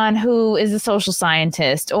someone on who is a social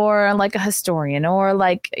scientist or like a historian or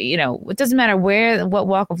like, it doesn't matter what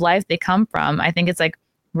walk of life they come from. I think it's like,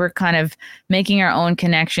 we're kind of making our own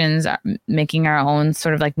connections, making our own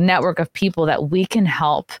sort of like network of people that we can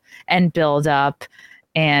help and build up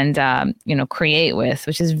and, create with,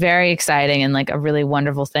 which is very exciting and like a really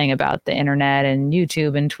wonderful thing about the internet and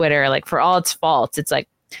YouTube and Twitter. Like for all its faults, it's like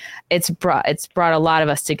it's brought a lot of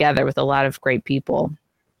us together with a lot of great people.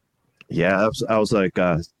 Yeah, I was like,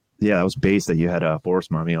 that was based that you had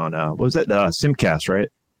Forest Mommy on. What was that? Simcast, right?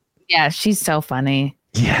 Yeah, she's so funny.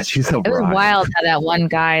 Yeah, she's so. It was wild how that one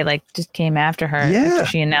guy like just came after her. Yeah, after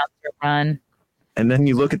she announced her run. And then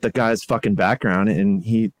you look at the guy's fucking background, and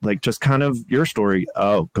he like just kind of your story.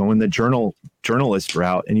 Oh, going the journalist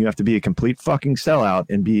route, and you have to be a complete fucking sellout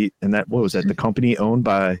and that what was that? The company owned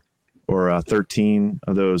by, or 13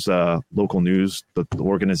 of those local news. The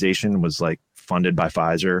organization was like funded by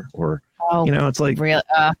Pfizer, or it's like really.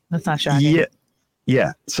 That's not shocking.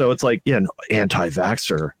 Yeah. So it's like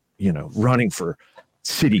anti-vaxxer, running for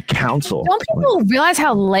city council. Don't people realize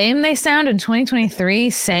how lame they sound in 2023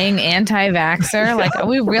 saying anti-vaxxer? Like, are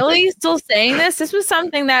we really still saying this? This was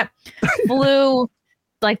something that flew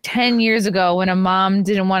like 10 years ago when a mom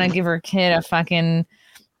didn't want to give her kid a fucking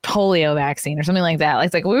polio vaccine or something like that.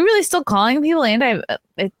 Like, are we really still calling people they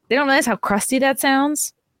don't realize how crusty that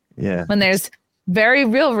sounds? Yeah. When there's very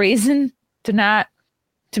real reason to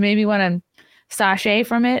maybe want to sashay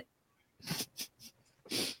from it.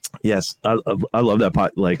 Yes, I love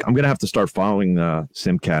that. Like, I'm gonna have to start following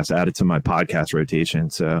Simcast, add it to my podcast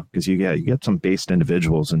rotation. So, because you get some based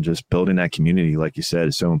individuals, and just building that community, like you said,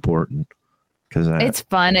 is so important. Because it's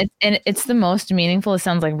fun, and it's the most meaningful. It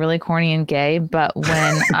sounds like really corny and gay, but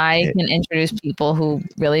when I can introduce people who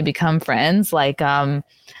really become friends, like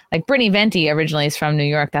Brittany Venti originally is from New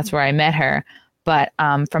York. That's where I met her. But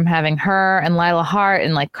from having her and Lila Hart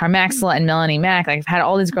and like Carmaxilla and Melanie Mack, like I've had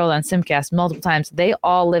all these girls on Simcast multiple times. They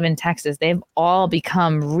all live in Texas. They've all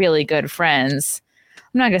become really good friends.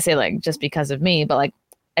 I'm not gonna say like just because of me, but like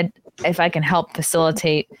if I can help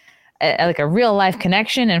facilitate like a real life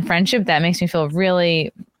connection and friendship, that makes me feel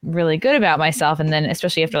really, really good about myself. And then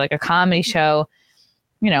especially after like a comedy show,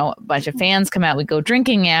 you know, a bunch of fans come out, we go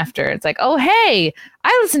drinking after. It's like, oh, hey,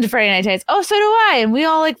 I listen to Friday Night Tights. Oh, so do I. And we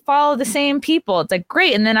all like follow the same people. It's like,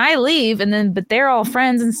 great. And then I leave but they're all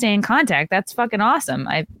friends and stay in contact. That's fucking awesome.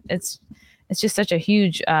 It's just such a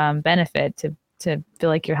huge benefit to feel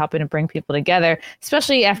like you're helping to bring people together,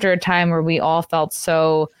 especially after a time where we all felt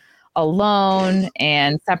so alone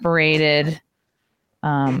and separated.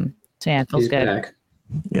 So yeah, it feels good. Back.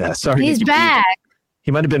 Yeah, sorry. He's back.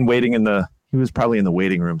 He might have been waiting he was probably in the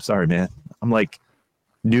waiting room. Sorry, man. I'm like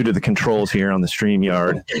new to the controls here on the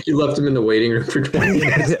StreamYard. You left him in the waiting room for 20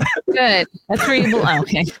 minutes. Good. That's where you belong.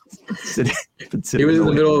 Okay. He was in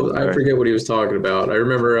the middle of, I forget what he was talking about. I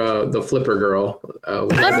remember the Flipper Girl. Girl.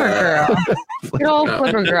 Good old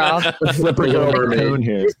Flipper Girl. Flipper Girl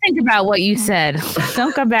here. Just think about what you said.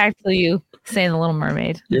 Don't come back till you say The Little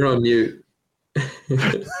Mermaid. You're on mute.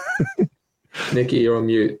 Nikki, you're on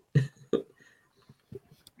mute.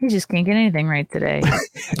 You just can't get anything right today.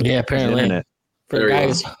 Yeah, apparently. For a guy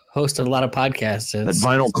who's hosted a lot of podcasts. That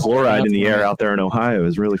vinyl chloride in the air out there in Ohio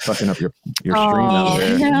is really fucking up your stream out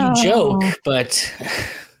there. No. You joke, but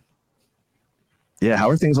yeah, how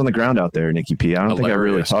are things on the ground out there, Nikki P? I don't think I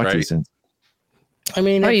really talked to you since. I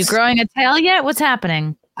mean, are you growing a tail yet? What's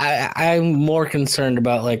happening? I'm more concerned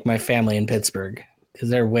about like my family in Pittsburgh because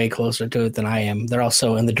they're way closer to it than I am. They're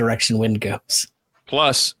also in the direction wind goes.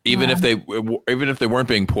 Plus, even if they weren't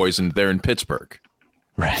being poisoned, they're in Pittsburgh.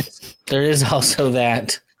 Right. There is also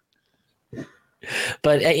that.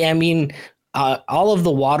 But I mean, all of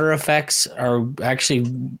the water effects are actually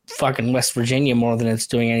fucking West Virginia more than it's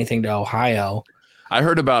doing anything to Ohio. I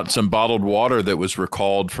heard about some bottled water that was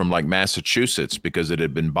recalled from like Massachusetts because it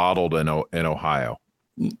had been bottled in Ohio.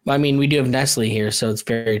 I mean, we do have Nestle here, so it's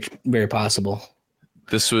very, very possible.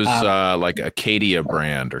 This was like Acadia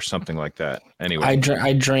brand or something like that. Anyway, I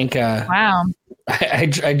drink. Wow. I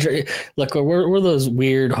drink. Look, we're those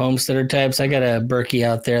weird homesteader types. I got a Berkey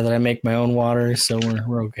out there that I make my own water, so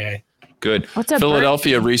we're okay. Good. What's up,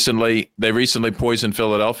 Philadelphia recently poisoned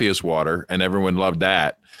Philadelphia's water, and everyone loved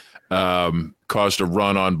that. Caused a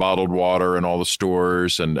run on bottled water in all the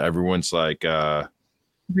stores, and everyone's like,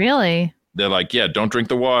 really? They're like, yeah, don't drink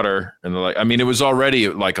the water. And they're like, I mean, it was already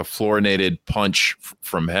like a fluorinated punch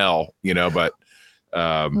from hell, you know, but.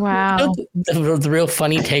 Wow. The real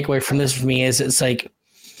funny takeaway from this for me is it's like,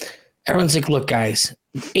 everyone's like, look, guys,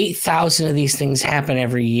 8,000 of these things happen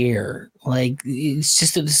every year. Like, it's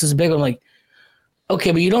just, this is a big one. Like,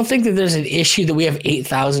 okay, but you don't think that there's an issue that we have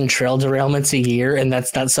 8,000 trail derailments a year and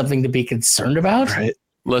that's not something to be concerned about? Right.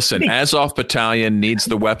 Listen, Azov Battalion needs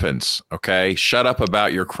the weapons, okay? Shut up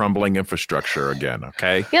about your crumbling infrastructure again,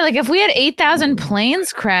 okay? Yeah, like if we had 8,000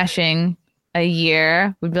 planes crashing a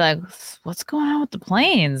year, we'd be like, what's going on with the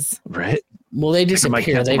planes? Right. Well, they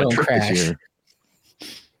disappear. They don't crash.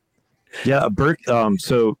 Yeah,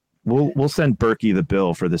 so we'll send Berkey the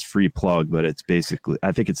bill for this free plug, but it's basically,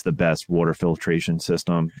 I think it's the best water filtration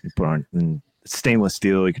system. You put on stainless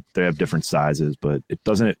steel. They have different sizes, but it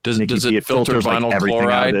does it filter vinyl like everything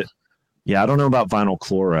chloride? out of it. Yeah, I don't know about vinyl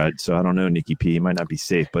chloride, so I don't know, Nikki P. It might not be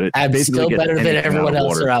safe, but it's basically still better than everyone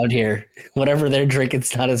else around here. Whatever they're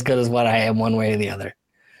drinking's not as good as what I am, one way or the other.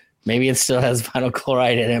 Maybe it still has vinyl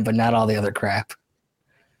chloride in it, but not all the other crap.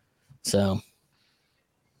 So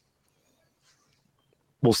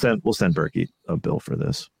we'll send Berkey a bill for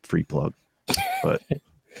this free plug, but.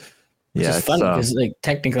 Yeah, it's funny because like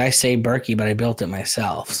technically I say Berkey, but I built it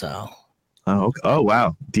myself. So. Oh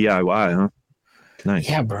wow, DIY, huh? Nice.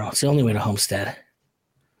 Yeah, bro. It's the only way to homestead.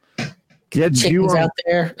 Yeah, chickens out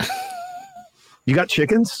there. You got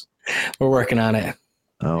chickens? We're working on it.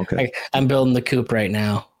 Oh, okay. I'm building the coop right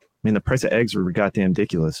now. I mean, the price of eggs are goddamn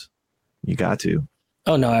ridiculous. You got to.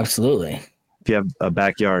 Oh no, absolutely. If you have a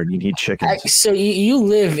backyard, you need chickens. So you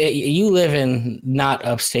live in not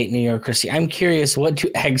upstate New York, Chrissie. I'm curious, what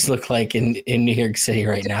do eggs look like in New York City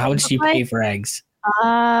right now? How much do you pay for eggs?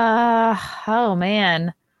 Oh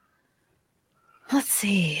man. Let's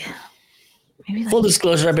see. Maybe Full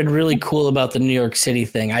disclosure, I've been really cool about the New York City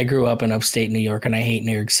thing. I grew up in upstate New York, and I hate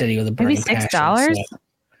New York City with a burning passion. $6?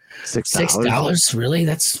 So. $6? Really?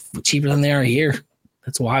 That's cheaper than they are here.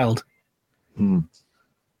 That's wild.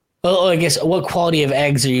 Oh, I guess what quality of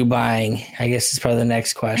eggs are you buying? I guess is probably the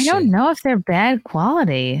next question. I don't know if they're bad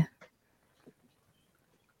quality.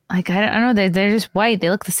 Like, I don't know. They're just white. They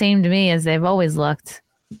look the same to me as they've always looked.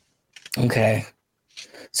 Okay.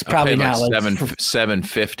 It's probably not like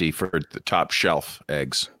 $7.50 for the top shelf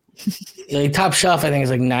eggs. The top shelf, I think, is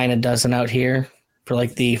like $9 a dozen out here for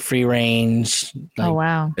like the free range. Like, oh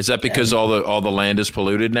wow! Is that because all the land is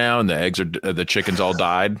polluted now and the chickens all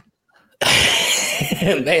died?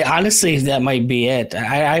 Honestly, that might be it.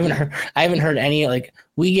 I haven't heard any, like,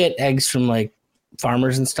 we get eggs from like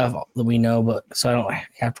farmers and stuff that we know, but so I don't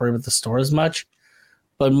have to worry about the store as much.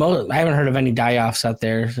 But I haven't heard of any die-offs out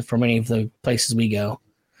there from any of the places we go.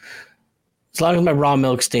 As long as my raw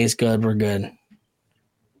milk stays good, we're good.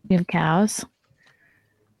 You have cows?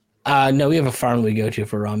 No, we have a farm we go to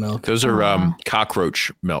for raw milk. Those are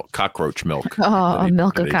cockroach milk. Oh,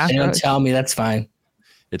 milk of cockroach. Don't tell me, that's fine.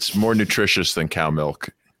 It's more nutritious than cow milk.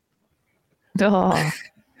 Oh.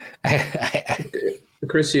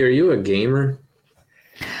 Chrissie, are you a gamer?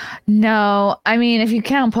 No, I mean, if you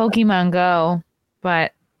count Pokemon Go,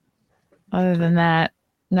 but other than that,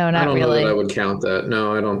 no, not really. I don't know that I would count that.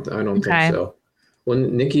 No, I don't think so.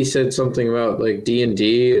 When Nikki said something about like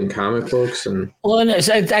D&D and comic books and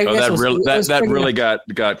that really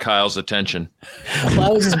got Kyle's attention. Well, I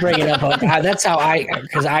was just bringing up that's how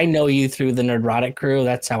because I know you through the Nerdrotic crew.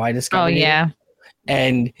 That's how I discovered you. Yeah,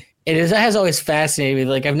 and it has always fascinated me.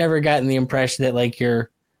 Like, I've never gotten the impression that like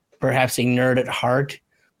you're perhaps a nerd at heart,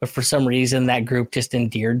 but for some reason that group just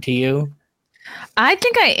endeared to you. I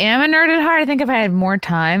think I am a nerd at heart. I think if I had more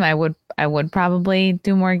time, I would probably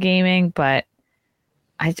do more gaming, but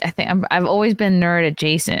I think I've always been nerd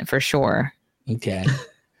adjacent for sure. Okay.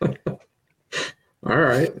 All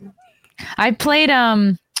right. I played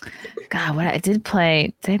Did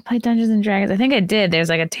I play Dungeons and Dragons? I think I did. There's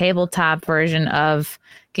like a tabletop version of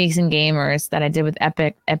Geeks and Gamers that I did with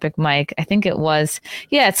Epic Mike. I think it was.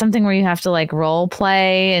 Yeah, it's something where you have to like role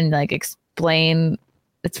play and like explain.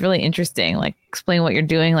 It's really interesting. Like, explain what you're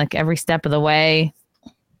doing like every step of the way.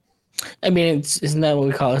 I mean, isn't that what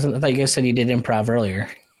we call it? I thought you guys said you did improv earlier.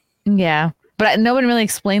 Yeah. But no one really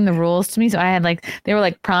explained the rules to me. So I had they were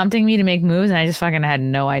like prompting me to make moves and I just fucking had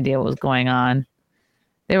no idea what was going on.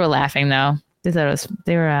 They were laughing though. They thought as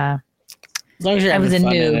long as you're having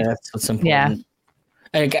fun in it, that's what's important.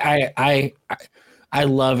 Yeah. I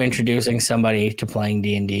love introducing somebody to playing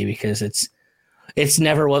D&D because it's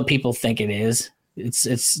never what people think it is.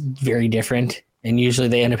 It's very different. And usually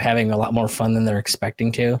they end up having a lot more fun than they're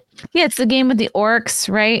expecting to. Yeah, it's the game with the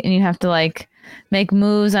orcs, right? And you have to like make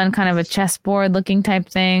moves on kind of a chessboard looking type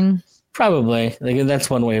thing. Probably. Like, that's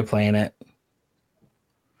one way of playing it.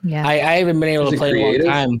 Yeah. I haven't been able to play in a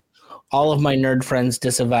long time. All of my nerd friends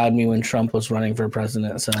disavowed me when Trump was running for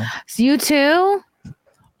president. So you too?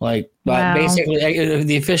 Like, but basically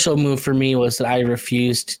the official move for me was that I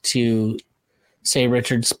refused to say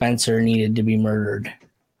Richard Spencer needed to be murdered.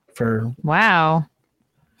 Wow.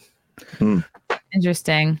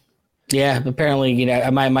 Interesting. Yeah, apparently,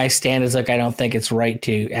 my stand is like, I don't think it's right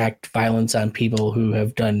to act violence on people who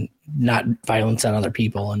have done not violence on other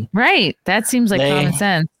people. And right. That seems like common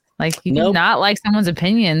sense. Like, you do not like someone's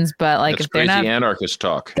opinions, but like that's if they're not anarchist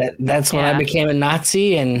talk. That's when I became a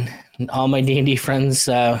Nazi, and all my D&D friends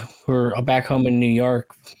who are back home in New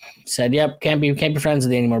York said, "Yep, can't be friends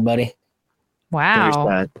with you anymore, buddy." Wow. Very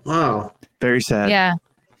sad. Wow. Very sad. Yeah.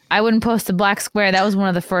 I wouldn't post a black square. That was one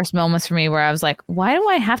of the first moments for me where I was like, why do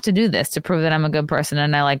I have to do this to prove that I'm a good person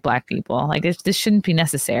and I like black people? Like, this shouldn't be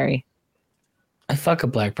necessary. I fuck a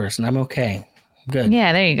black person. I'm okay. I'm good.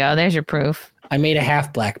 Yeah, there you go. There's your proof. I made a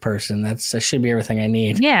half black person. That should be everything I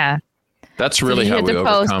need. Yeah. That's really how we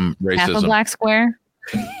overcome racism. Half a black square?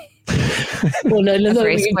 Well, no,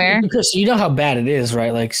 gray square? Because you know how bad it is,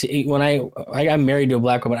 right? Like, see, when I got married to a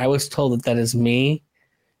black woman, I was told that is me.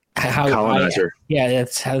 Colonizer.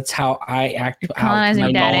 That's how I act.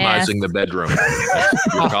 Colonizing the bedroom.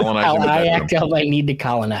 You're colonizing the bedroom. I act out I need to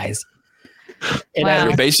colonize. Wow.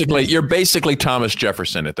 You're basically Thomas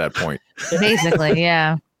Jefferson at that point. Basically,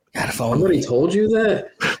 yeah. Somebody told you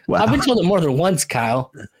that? Wow. I've been told it more than once,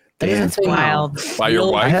 Kyle. That's wild. By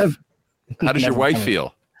your wife? How does your wife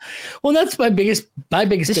feel? Well, that's my biggest.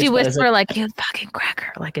 Did she whisper like, "You fucking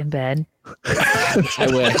cracker," like in bed? I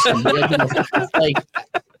wish. Like,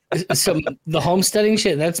 so the homesteading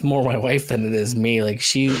shit, that's more my wife than it is me. Like,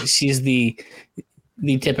 she's the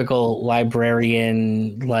typical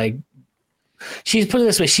librarian. Like, she's put it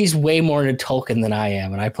this way, she's way more into Tolkien than I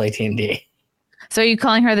am, and I play D&D. So are you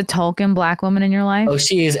calling her the Tolkien black woman in your life? Oh,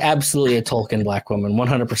 she is absolutely a Tolkien black woman,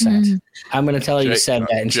 100%. Mm-hmm. I'm going to tell her you said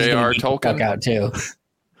that, and she's going to fuck out too.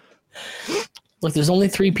 Look, there's only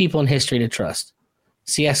 3 people in history to trust: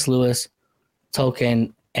 C.S. Lewis,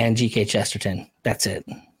 Tolkien, and G.K. Chesterton. That's it.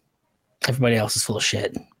 Everybody else is full of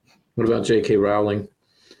shit. What about J.K. Rowling?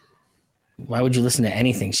 Why would you listen to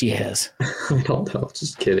anything she has? I don't know.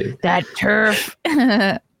 Just kidding. That turf.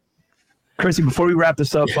 Chrissie, before we wrap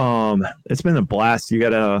this up, it's been a blast. You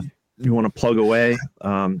want to plug away?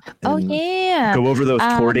 Oh yeah. Go over those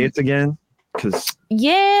tour dates again, because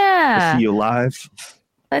yeah, we'll see you live.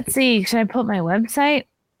 Let's see. Should I put my website?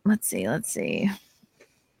 Let's see.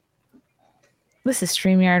 This is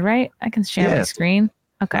StreamYard, right? I can share my screen.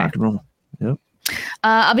 Okay. Rock and roll. Yep.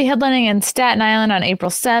 I'll be headlining in Staten Island on April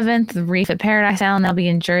 7th, the Reef at Paradise Island. I'll be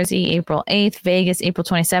in Jersey April 8th, Vegas April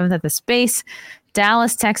 27th at the Space,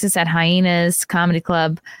 Dallas, Texas at Hyenas Comedy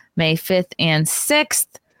Club May 5th and 6th,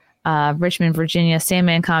 Richmond, Virginia,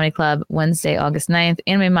 Sandman Comedy Club Wednesday, August 9th,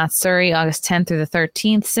 Anime Matsuri August 10th through the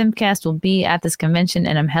 13th. Simcast will be at this convention,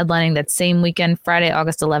 and I'm headlining that same weekend, Friday,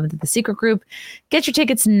 August 11th at the Secret Group. Get your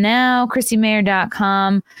tickets now,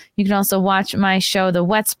 ChrissieMayr.com. You can also watch my show, The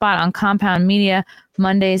Wet Spot, on Compound Media,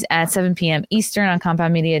 Mondays at 7 p.m. Eastern on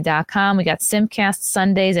CompoundMedia.com. We got Simcast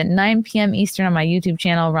Sundays at 9 p.m. Eastern on my YouTube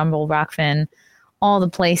channel, Rumble, Rockfin, all the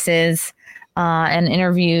places, and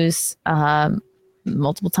interviews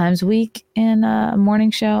multiple times a week, and a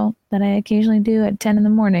morning show that I occasionally do at 10 in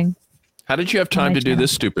the morning. How did you have time to do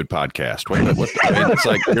this stupid podcast? It's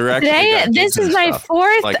like you're actually today. This is my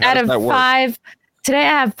fourth out of 5. Today I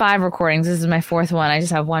have 5 recordings. This is my 4th one. I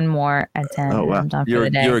just have one more at 10. Oh, wow. I'm done for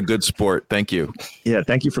the day. You're a good sport. Thank you. Yeah,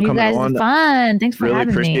 thank you for coming on. You guys are fun. Thanks for having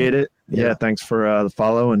me. Really appreciate it. Yeah, thanks for the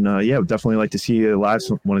follow. And we'd definitely like to see you live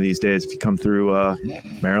one of these days if you come through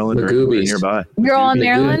Maryland or nearby. You're all in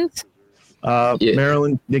Maryland?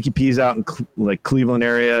 Maryland. Nikki P's out in Cleveland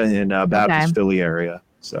area and Baptist Philly area.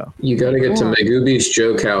 So you got to get to Magooby's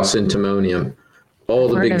Joke House in Timonium. All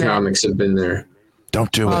the big comics have been there.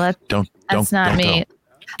 Don't do it. That's not me.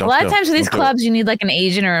 A lot of times with these clubs, you need like an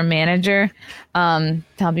agent or a manager to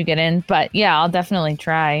help you get in. But yeah, I'll definitely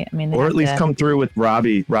try. I mean, or at least come through with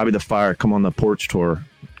Robbie the Fire. Come on the porch tour.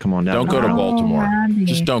 Come on down. Don't go to Baltimore. Robbie.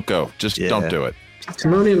 Just don't go. Just don't do it.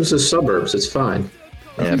 Timonium's the suburbs. It's fine.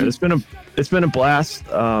 Yeah, but it's been a blast.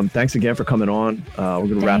 Thanks again for coming on. We're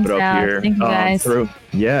gonna wrap it up here. Thank you guys.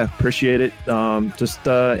 Appreciate it. Just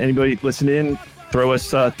anybody listening, throw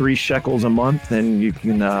us 3 shekels a month, and you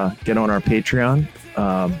can get on our Patreon.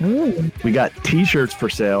 We got T-shirts for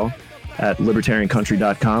sale at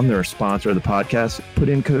libertariancountry.com. They're a sponsor of the podcast. Put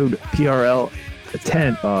in code PRL10,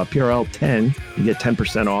 PRL10, you get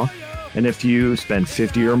 10% off. And if you spend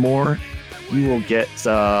 50 or more, you will get.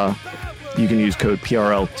 You can use code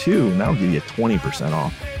PRL2, and that'll give you 20%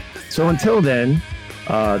 off. So until then,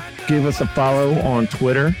 give us a follow on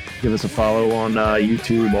Twitter. Give us a follow on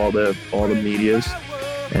YouTube, all the medias.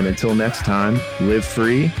 And until next time, live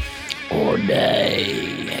free or die.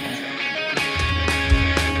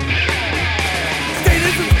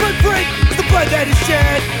 Statism's footprint is the blood that is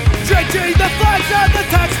shed, drenching the flags on the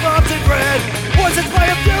tax bombs in red. Wasn't by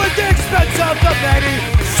a few at the expense of the many.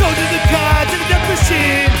 So do the gods and the death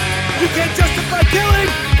machine. You can't justify killing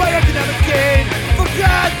by economic gain. For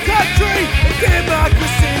God, country, and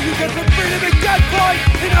democracy, you can put freedom and gunpoint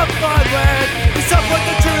in a fun land. You support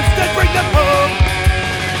the